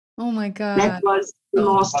 Oh my God. That was the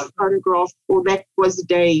last photograph, or that was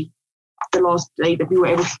the last day that we were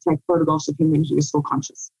able to take photographs of him when he was still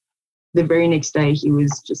conscious. The very next day, he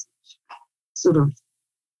was just sort of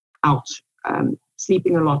out,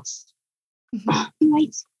 sleeping a lot.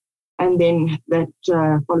 Right. And then that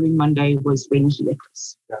following Monday was when he left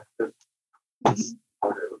us.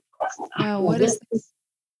 Wow, what is this?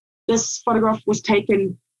 This photograph was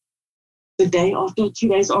taken the day after, 2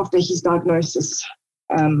 days after his diagnosis.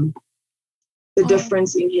 The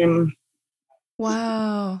difference in him.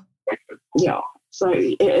 Wow. Yeah. So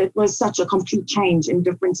it was such a complete change and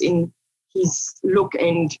difference in his look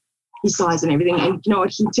and his size and everything. And you know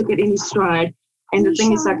what? He took it in his stride. And the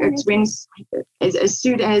thing is, like, it's when as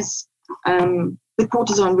soon as the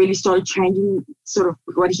cortisone really started changing sort of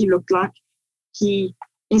what he looked like, he,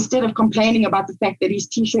 instead of complaining about the fact that his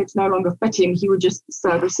T-shirts no longer fit him, he would just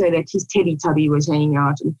sort of say that his Teletubby was hanging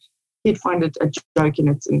out, and he'd find it a joke in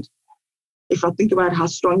it. And if I think about how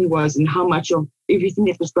strong he was and how much of everything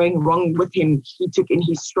that was going wrong with him he took in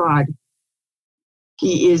his stride,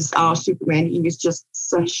 he is our Superman. He was just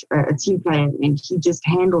such a team player, and he just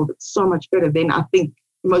handled it so much better than I think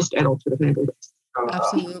most adults would have handled it.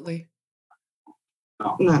 Absolutely.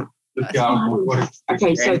 No.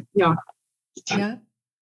 Okay, so yeah. Yeah.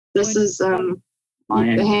 This is the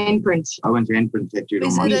handprint. I went to handprint tattooed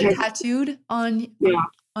Is on it my tattooed on Yeah.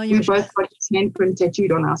 on We your both got his handprint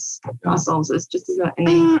tattooed on us ourselves. It's just as a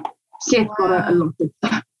name. Seth got a lot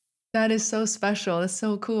of That is so special. That's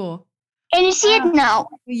so cool. Can you see it now?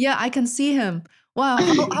 Yeah, I can see him. Wow.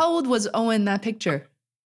 How old was Owen in that picture?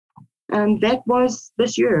 And that was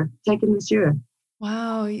this year, taken this year.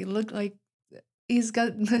 Wow, he looked like he's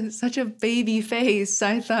got such a baby face.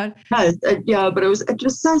 I thought. Yeah, but it was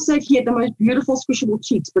so sad. He had the most beautiful squishable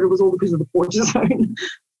cheeks, but it was all because of the cortisone.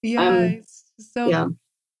 Yeah, it's so. Yeah.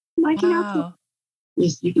 Wow.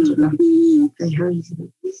 Yes, you can do that. Okay, how is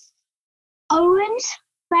it? Owen's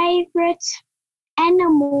favorite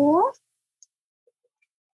animal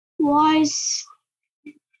was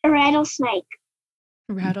a rattlesnake.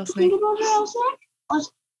 Rattlesnake. Think about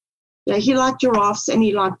rattlesnake? Yeah, he liked giraffes and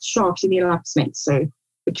he liked sharks and he liked snakes. So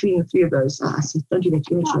between the three of those, I said, don't do that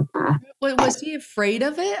too much. Was he afraid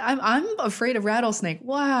of it? I'm afraid of rattlesnake.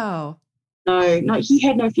 Wow. No, he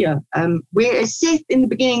had no fear. Whereas Seth in the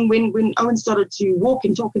beginning, when Owen started to walk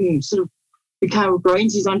and talk and sort of become growing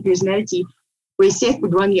his own personality, where Seth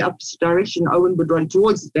would run the opposite direction, Owen would run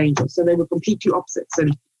towards the danger. So they were completely opposites.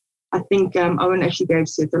 And I think Owen actually gave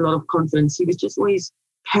Seth a lot of confidence. He was just always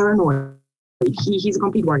paranoid. He's a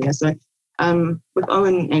complete warrior. So with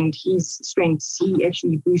Owen and his strengths, he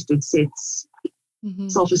actually boosted Seth's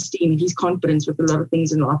self-esteem, his confidence with a lot of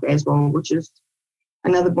things in life as well, which is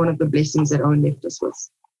another one of the blessings that Owen left us with.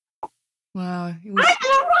 Wow. I'm a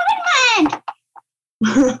running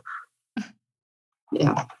man.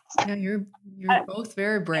 Yeah. Yeah, you're both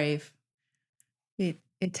very brave.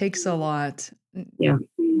 It takes a lot. Yeah.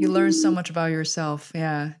 You learn so much about yourself,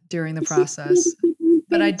 during the process.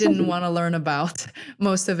 But I didn't want to learn about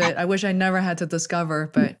most of it. I wish I never had to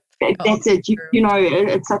discover, but that's it. You know,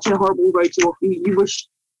 it's such a horrible road to walk. You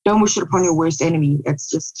don't wish it upon your worst enemy. It's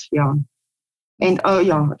just, yeah. And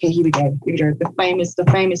okay, here we go. The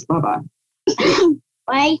famous Baba.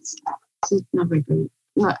 Wait. Not very good.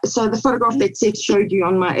 No, so the photograph that Seth showed you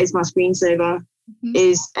as my screensaver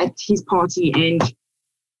is at his party, and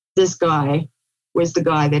this guy was the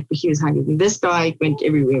guy that he was hanging with. This guy went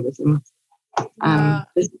everywhere with him.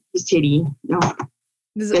 This is Teddy.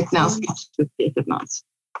 That's now sketched with death at night.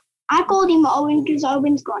 I called him Owen because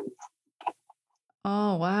Owen's gone.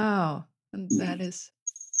 Oh, wow. That is...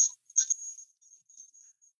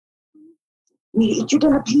 We eat your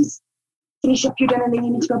dinner, please. Finish up your dinner and then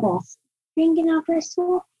you need to go bath. Thinking our first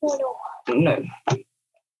walk? No.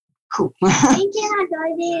 Cool. Thinking I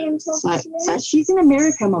go there and talk to her. So she's in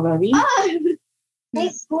America, my baby. Oh! Hey,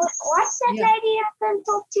 what's that lady I can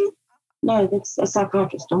talk to? No, that's a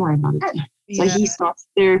psychiatrist. Don't worry about it. So Yeah. he starts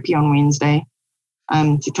therapy on Wednesday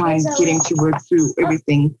to try and get him to work through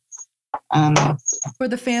everything. For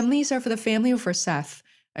the families, or for the family, or for Seth?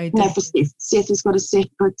 No, for Seth. Seth has got a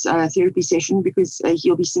separate therapy session because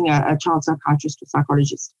he'll be seeing a child psychiatrist or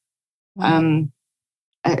psychologist. Wow.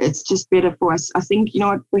 It's just better for us. I think,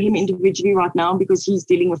 for him individually right now, because he's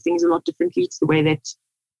dealing with things a lot differently. It's the way that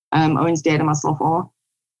Owen's dad and myself are.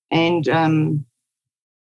 And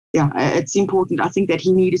it's important. I think that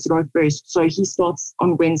he needed to go first. So he starts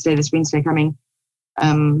on Wednesday, this Wednesday coming.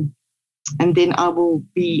 And then I will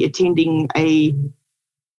be attending a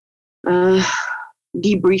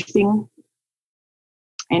debriefing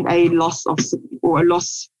and a loss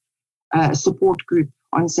support group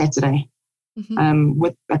on Saturday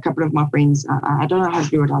with a couple of my friends. I don't know how to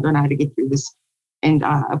do it. I don't know how to get through this. And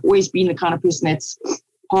I've always been the kind of person that's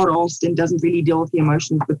hard-arsed and doesn't really deal with the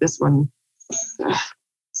emotions, but this one,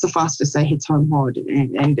 suffice to say, hits home hard.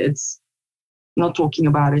 And it's not talking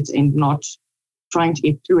about it and not trying to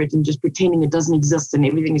get through it and just pretending it doesn't exist and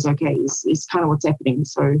everything is okay. It's kind of what's happening.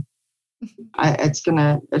 So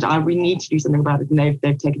we need to do something about it, and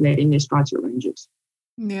they've taken that in their stride to arrange it.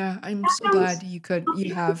 Yeah, I'm so glad you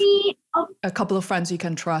have a couple of friends you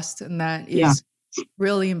can trust, and that is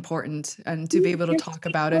really important. And to be able to talk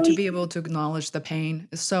about it, to be able to acknowledge the pain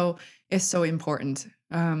is so important.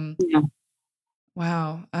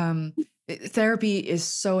 Wow. Therapy is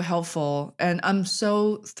so helpful, and I'm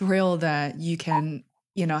so thrilled that you can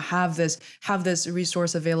have this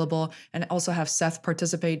resource available, and also have Seth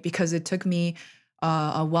participate, because it took me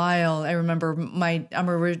a while. I remember I'm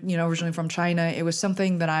originally from China. It was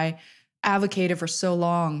something that I advocated for so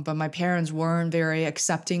long, but my parents weren't very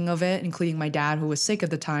accepting of it, including my dad, who was sick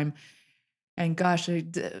at the time. And gosh,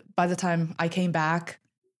 by the time I came back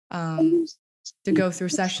to go through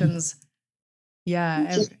sessions,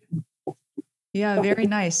 very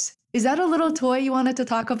nice. Is that a little toy you wanted to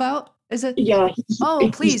talk about? Is it? Yeah.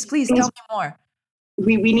 Please tell me more.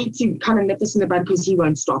 We need to kind of nip this in the bud because he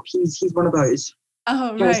won't stop. He's one of those.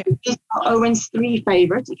 Oh, right. Owen's 3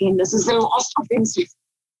 favorites. Again, this is the last of them.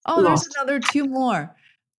 There's another 2 more.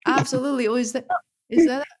 Absolutely. Oh, is that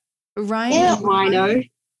Rhino? Yeah,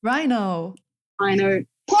 Rhino.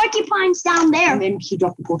 Porcupine's down there. And then he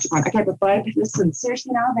dropped the porcupine. Okay, but Bob, listen,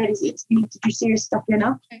 seriously now, that is it. You need to do serious stuff here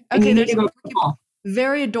now. Okay, there's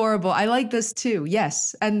very adorable. I like this too.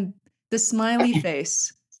 Yes. And the smiley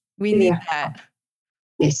face. We need that.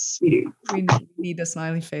 Yes, we do. We need a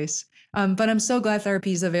smiley face. But I'm so glad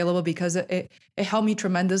therapy is available, because it helped me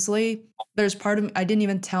tremendously. There's part of me, I didn't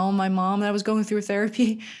even tell my mom that I was going through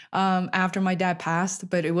therapy after my dad passed,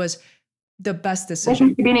 but it was the best decision.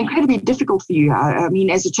 It's been incredibly difficult for you. I mean,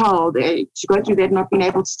 as a child, to go through that and not being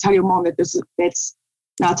able to tell your mom that that's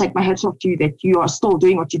now, I take my hats off to you, that you are still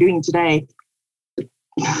doing what you're doing today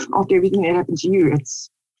after everything that happened to you. It's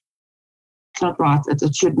not right.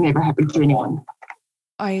 It should never happen to anyone.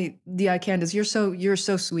 Candace, you're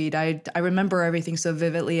so sweet. I remember everything so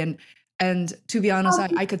vividly, and to be honest,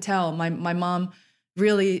 I could tell my mom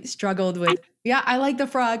really struggled with. Yeah, I like the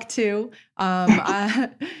frog too.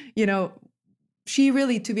 She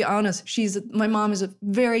really, to be honest, my mom is a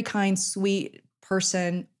very kind, sweet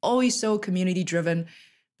person, always so community driven.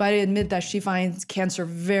 But I admit that she finds cancer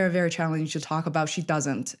very, very challenging to talk about. She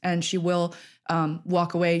doesn't, and she will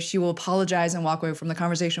walk away. She will apologize and walk away from the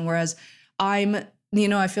conversation. Whereas I'm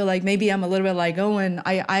I feel like maybe I'm a little bit like Owen.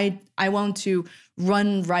 I want to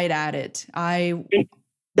run right at it.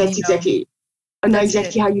 That's exactly. I know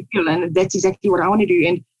exactly how you feel, and that's exactly what I want to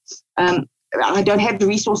do. And I don't have the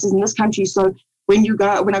resources in this country, so when I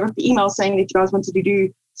got the email saying that you guys wanted to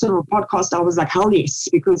do sort of a podcast, I was like, hell yes,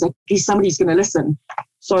 because at least somebody's going to listen.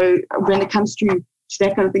 So when it comes to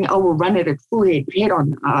that kind of thing, I will run it at full head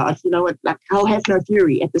on. You know what? Like, I'll have no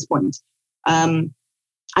fury at this point.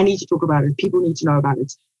 I need to talk about it. People need to know about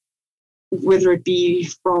it, whether it be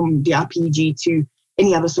from the RPG to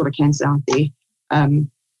any other sort of cancer out there.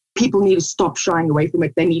 People need to stop shying away from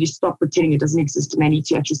it. They need to stop pretending it doesn't exist, and they need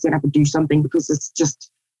to actually stand up and do something, because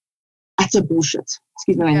it's a bullshit.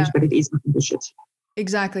 Excuse my language, but it is bullshit.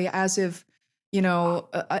 Exactly. As if,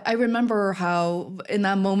 I remember how in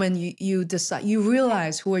that moment you decide, you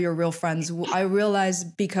realize who are your real friends. I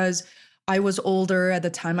realized because I was older at the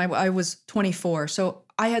time. I was 24. So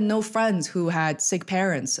I had no friends who had sick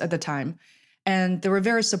parents at the time. And they were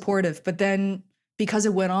very supportive. But then because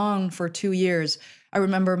it went on for 2 years, I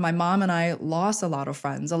remember my mom and I lost a lot of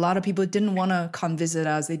friends. A lot of people didn't want to come visit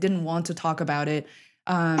us. They didn't want to talk about it.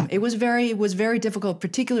 It was very difficult,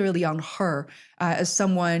 particularly on her, as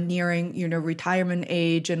someone nearing, retirement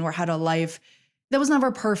age and or had a life that was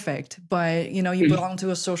never perfect. But, you belong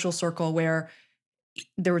to a social circle where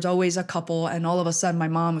there was always a couple, and all of a sudden my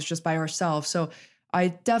mom was just by herself. So I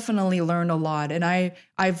definitely learned a lot. And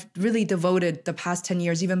I've really devoted the past 10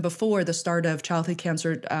 years, even before the start of Childhood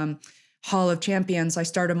Cancer Hall of Champions, I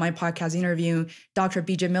started my podcast interviewing Dr.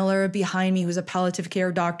 BJ Miller behind me, who's a palliative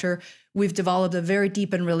care doctor. We've developed a very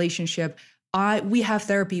deepened relationship. We have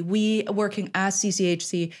therapy. We, working at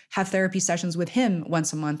CCHC, have therapy sessions with him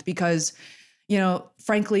once a month because,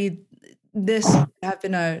 frankly, this have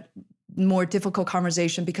been a more difficult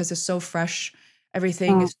conversation because it's so fresh.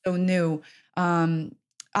 Everything is so new.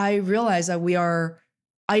 I realize that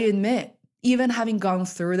I admit, even having gone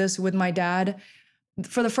through this with my dad,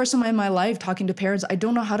 for the first time in my life, talking to parents, I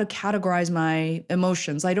don't know how to categorize my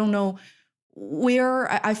emotions. I don't know where.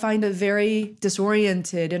 I find it very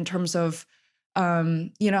disoriented in terms of,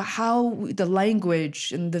 how the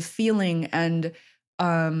language and the feeling. And,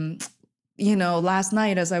 last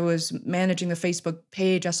night as I was managing the Facebook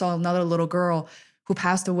page, I saw another little girl who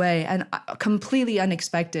passed away, and completely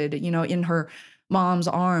unexpected, in her mom's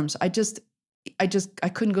arms. I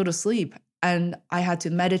couldn't go to sleep, and I had to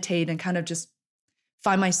meditate and kind of just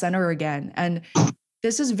find my center again. And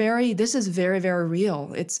this is very, very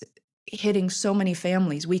real. It's hitting so many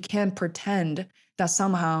families. We can't pretend that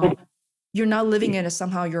somehow you're not living it as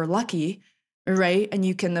somehow you're lucky, right? And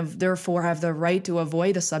you can therefore have the right to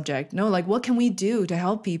avoid the subject. No, like, what can we do to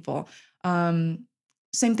help people?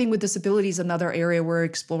 Same thing with disabilities, another area we're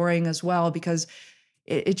exploring as well, because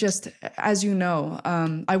it just, as you know,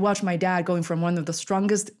 I watched my dad going from one of the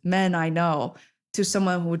strongest men I know to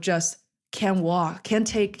someone who just can't walk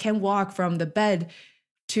from the bed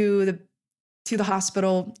to the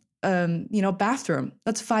hospital, bathroom.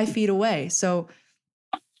 That's 5 feet away. So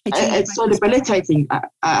it's so debilitating.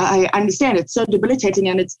 I understand it's so debilitating,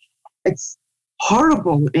 and it's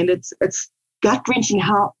horrible, and it's gut wrenching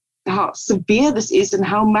how severe this is, and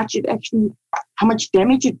how much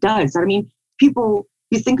damage it does. I mean, people,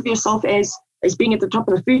 you think of yourself as being at the top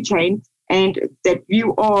of the food chain, and that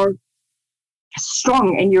you are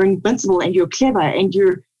strong and you're invincible and you're clever and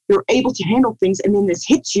you're able to handle things, and then this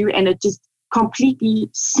hits you and it just completely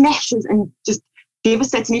smashes and just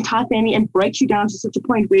devastates an entire family and breaks you down to such a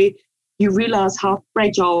point where you realize how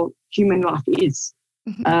fragile human life is,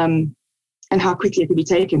 and how quickly it can be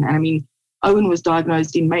taken. And I mean, Owen was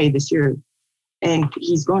diagnosed in May this year, and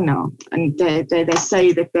he's gone now. And they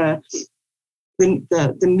say that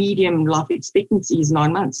the median life expectancy is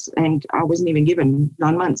 9 months, and I wasn't even given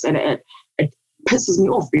 9 months, and it pisses me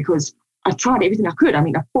off because I tried everything I could. I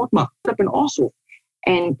mean, I fought my flipping arse off,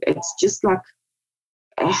 and it's just like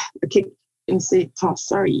I kick and say, "Oh,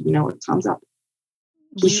 sorry, time's up."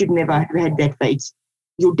 He should never have had that fate.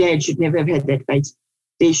 Your dad should never have had that fate.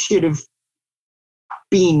 There should have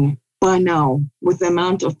been by now, with the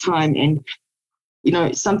amount of time, and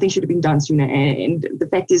something should have been done sooner. And the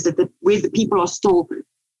fact is that where the people are still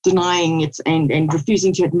denying it and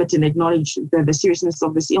refusing to admit and acknowledge the seriousness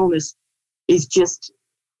of this illness is just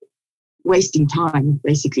wasting time,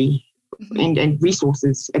 basically, and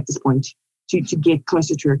resources at this point to get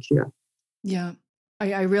closer to a cure. Yeah,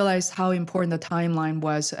 I realized how important the timeline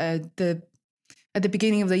was. At the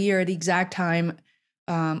beginning of the year, at the exact time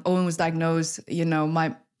Owen was diagnosed,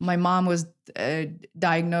 my mom was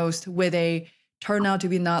diagnosed with turned out to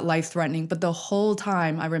be not life-threatening, but the whole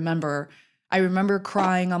time I remember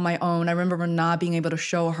crying on my own. I remember not being able to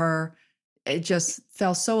show her it just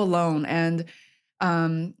felt so alone. And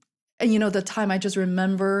the time, I just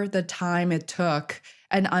remember the time it took,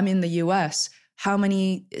 and I'm in the US, how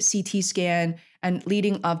many CT scan and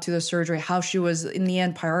leading up to the surgery, how she was in the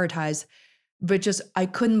end prioritized. But just, I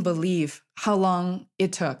couldn't believe how long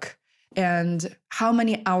it took and how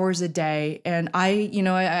many hours a day. And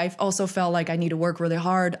I also felt like I need to work really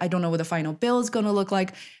hard. I don't know what the final bill is going to look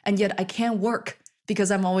like. And yet I can't work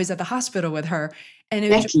because I'm always at the hospital with her. And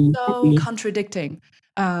it was just so contradicting.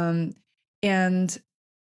 And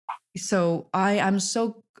so I'm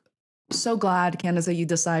so glad, Candace, that you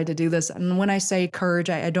decided to do this. And when I say courage,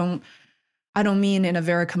 I don't mean in a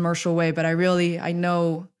very commercial way, but I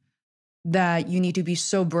know that you need to be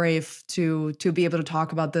so brave to be able to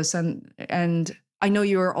talk about this. And I know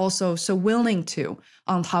you are also so willing to,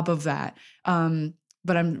 on top of that.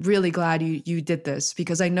 But I'm really glad you did this,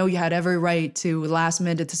 because I know you had every right to last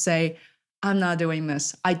minute to say, I'm not doing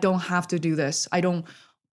this. I don't have to do this. I don't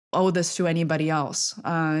owe this to anybody else.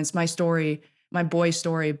 It's my story, my boy's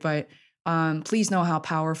story, but please know how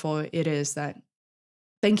powerful it is.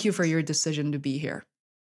 Thank you for your decision to be here.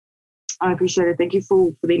 I appreciate it. Thank you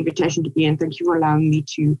for the invitation to be in. Thank you for allowing me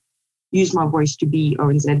to use my voice to be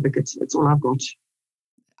Owen's advocate. It's all I've got.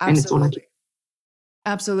 Absolutely. And it's all I do.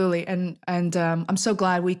 Absolutely. And I'm so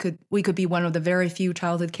glad we could be one of the very few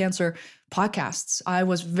childhood cancer podcasts. I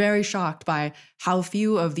was very shocked by how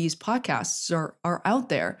few of these podcasts are out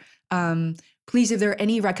there. Please, if there are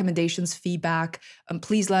any recommendations, feedback,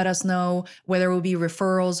 please let us know, whether it will be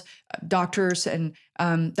referrals, doctors, and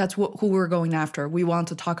that's who we're going after. We want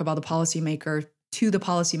to talk about the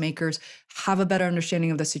policymakers, have a better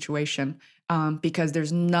understanding of the situation, because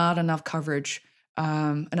there's not enough coverage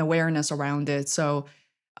and awareness around it. So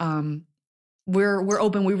we're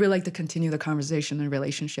open. We really like to continue the conversation and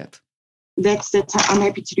relationship. That's I'm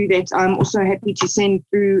happy to do that. I'm also happy to send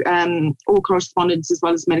through all correspondence as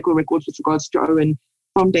well as medical records with regards to Owen,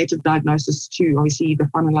 from date of diagnosis to obviously the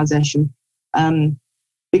finalization.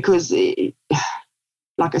 Because,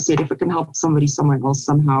 like I said, if it can help somebody somewhere else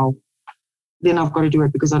somehow, then I've got to do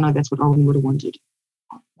it, because I know that's what Owen would have wanted.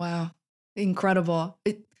 Wow. Incredible.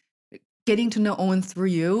 Getting to know Owen through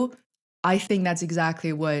you, I think that's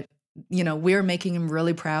exactly what, we're making him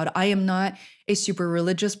really proud. I am not a super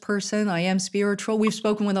religious person. I am spiritual. We've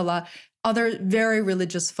spoken with a lot other very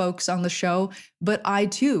religious folks on the show, but I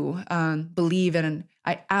too I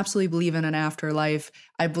absolutely believe in an afterlife.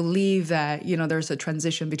 I believe that, there's a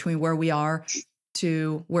transition between where we are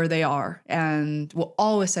to where they are, and we'll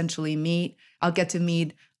all essentially meet. I'll get to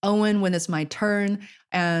meet Owen when it's my turn,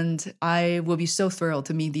 and I will be so thrilled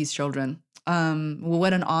to meet these children.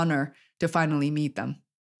 What an honor to finally meet them.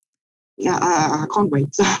 Yeah, I can't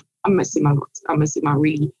wait. I'm missing my lot. I'm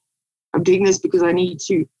doing this because I need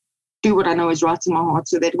to do what I know is right in my heart,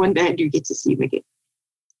 so that one day I do get to see him again.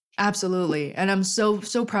 Absolutely. And I'm so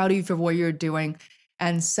proud of you for what you're doing.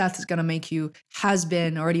 And Seth is going to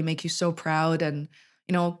already make you so proud. And,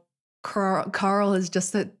 Carl is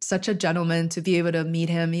just such a gentleman, to be able to meet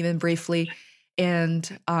him even briefly.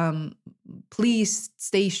 And please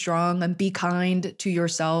stay strong and be kind to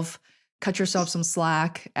yourself. Cut yourself some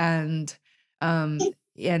slack, and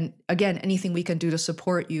again, anything we can do to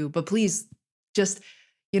support you. But please, just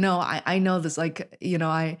I know this, to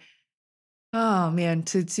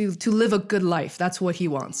live a good life. That's what he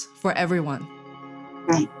wants for everyone.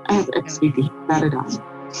 Right, absolutely, without a doubt.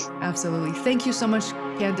 Absolutely. Thank you so much,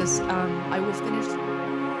 Candace. I will finish.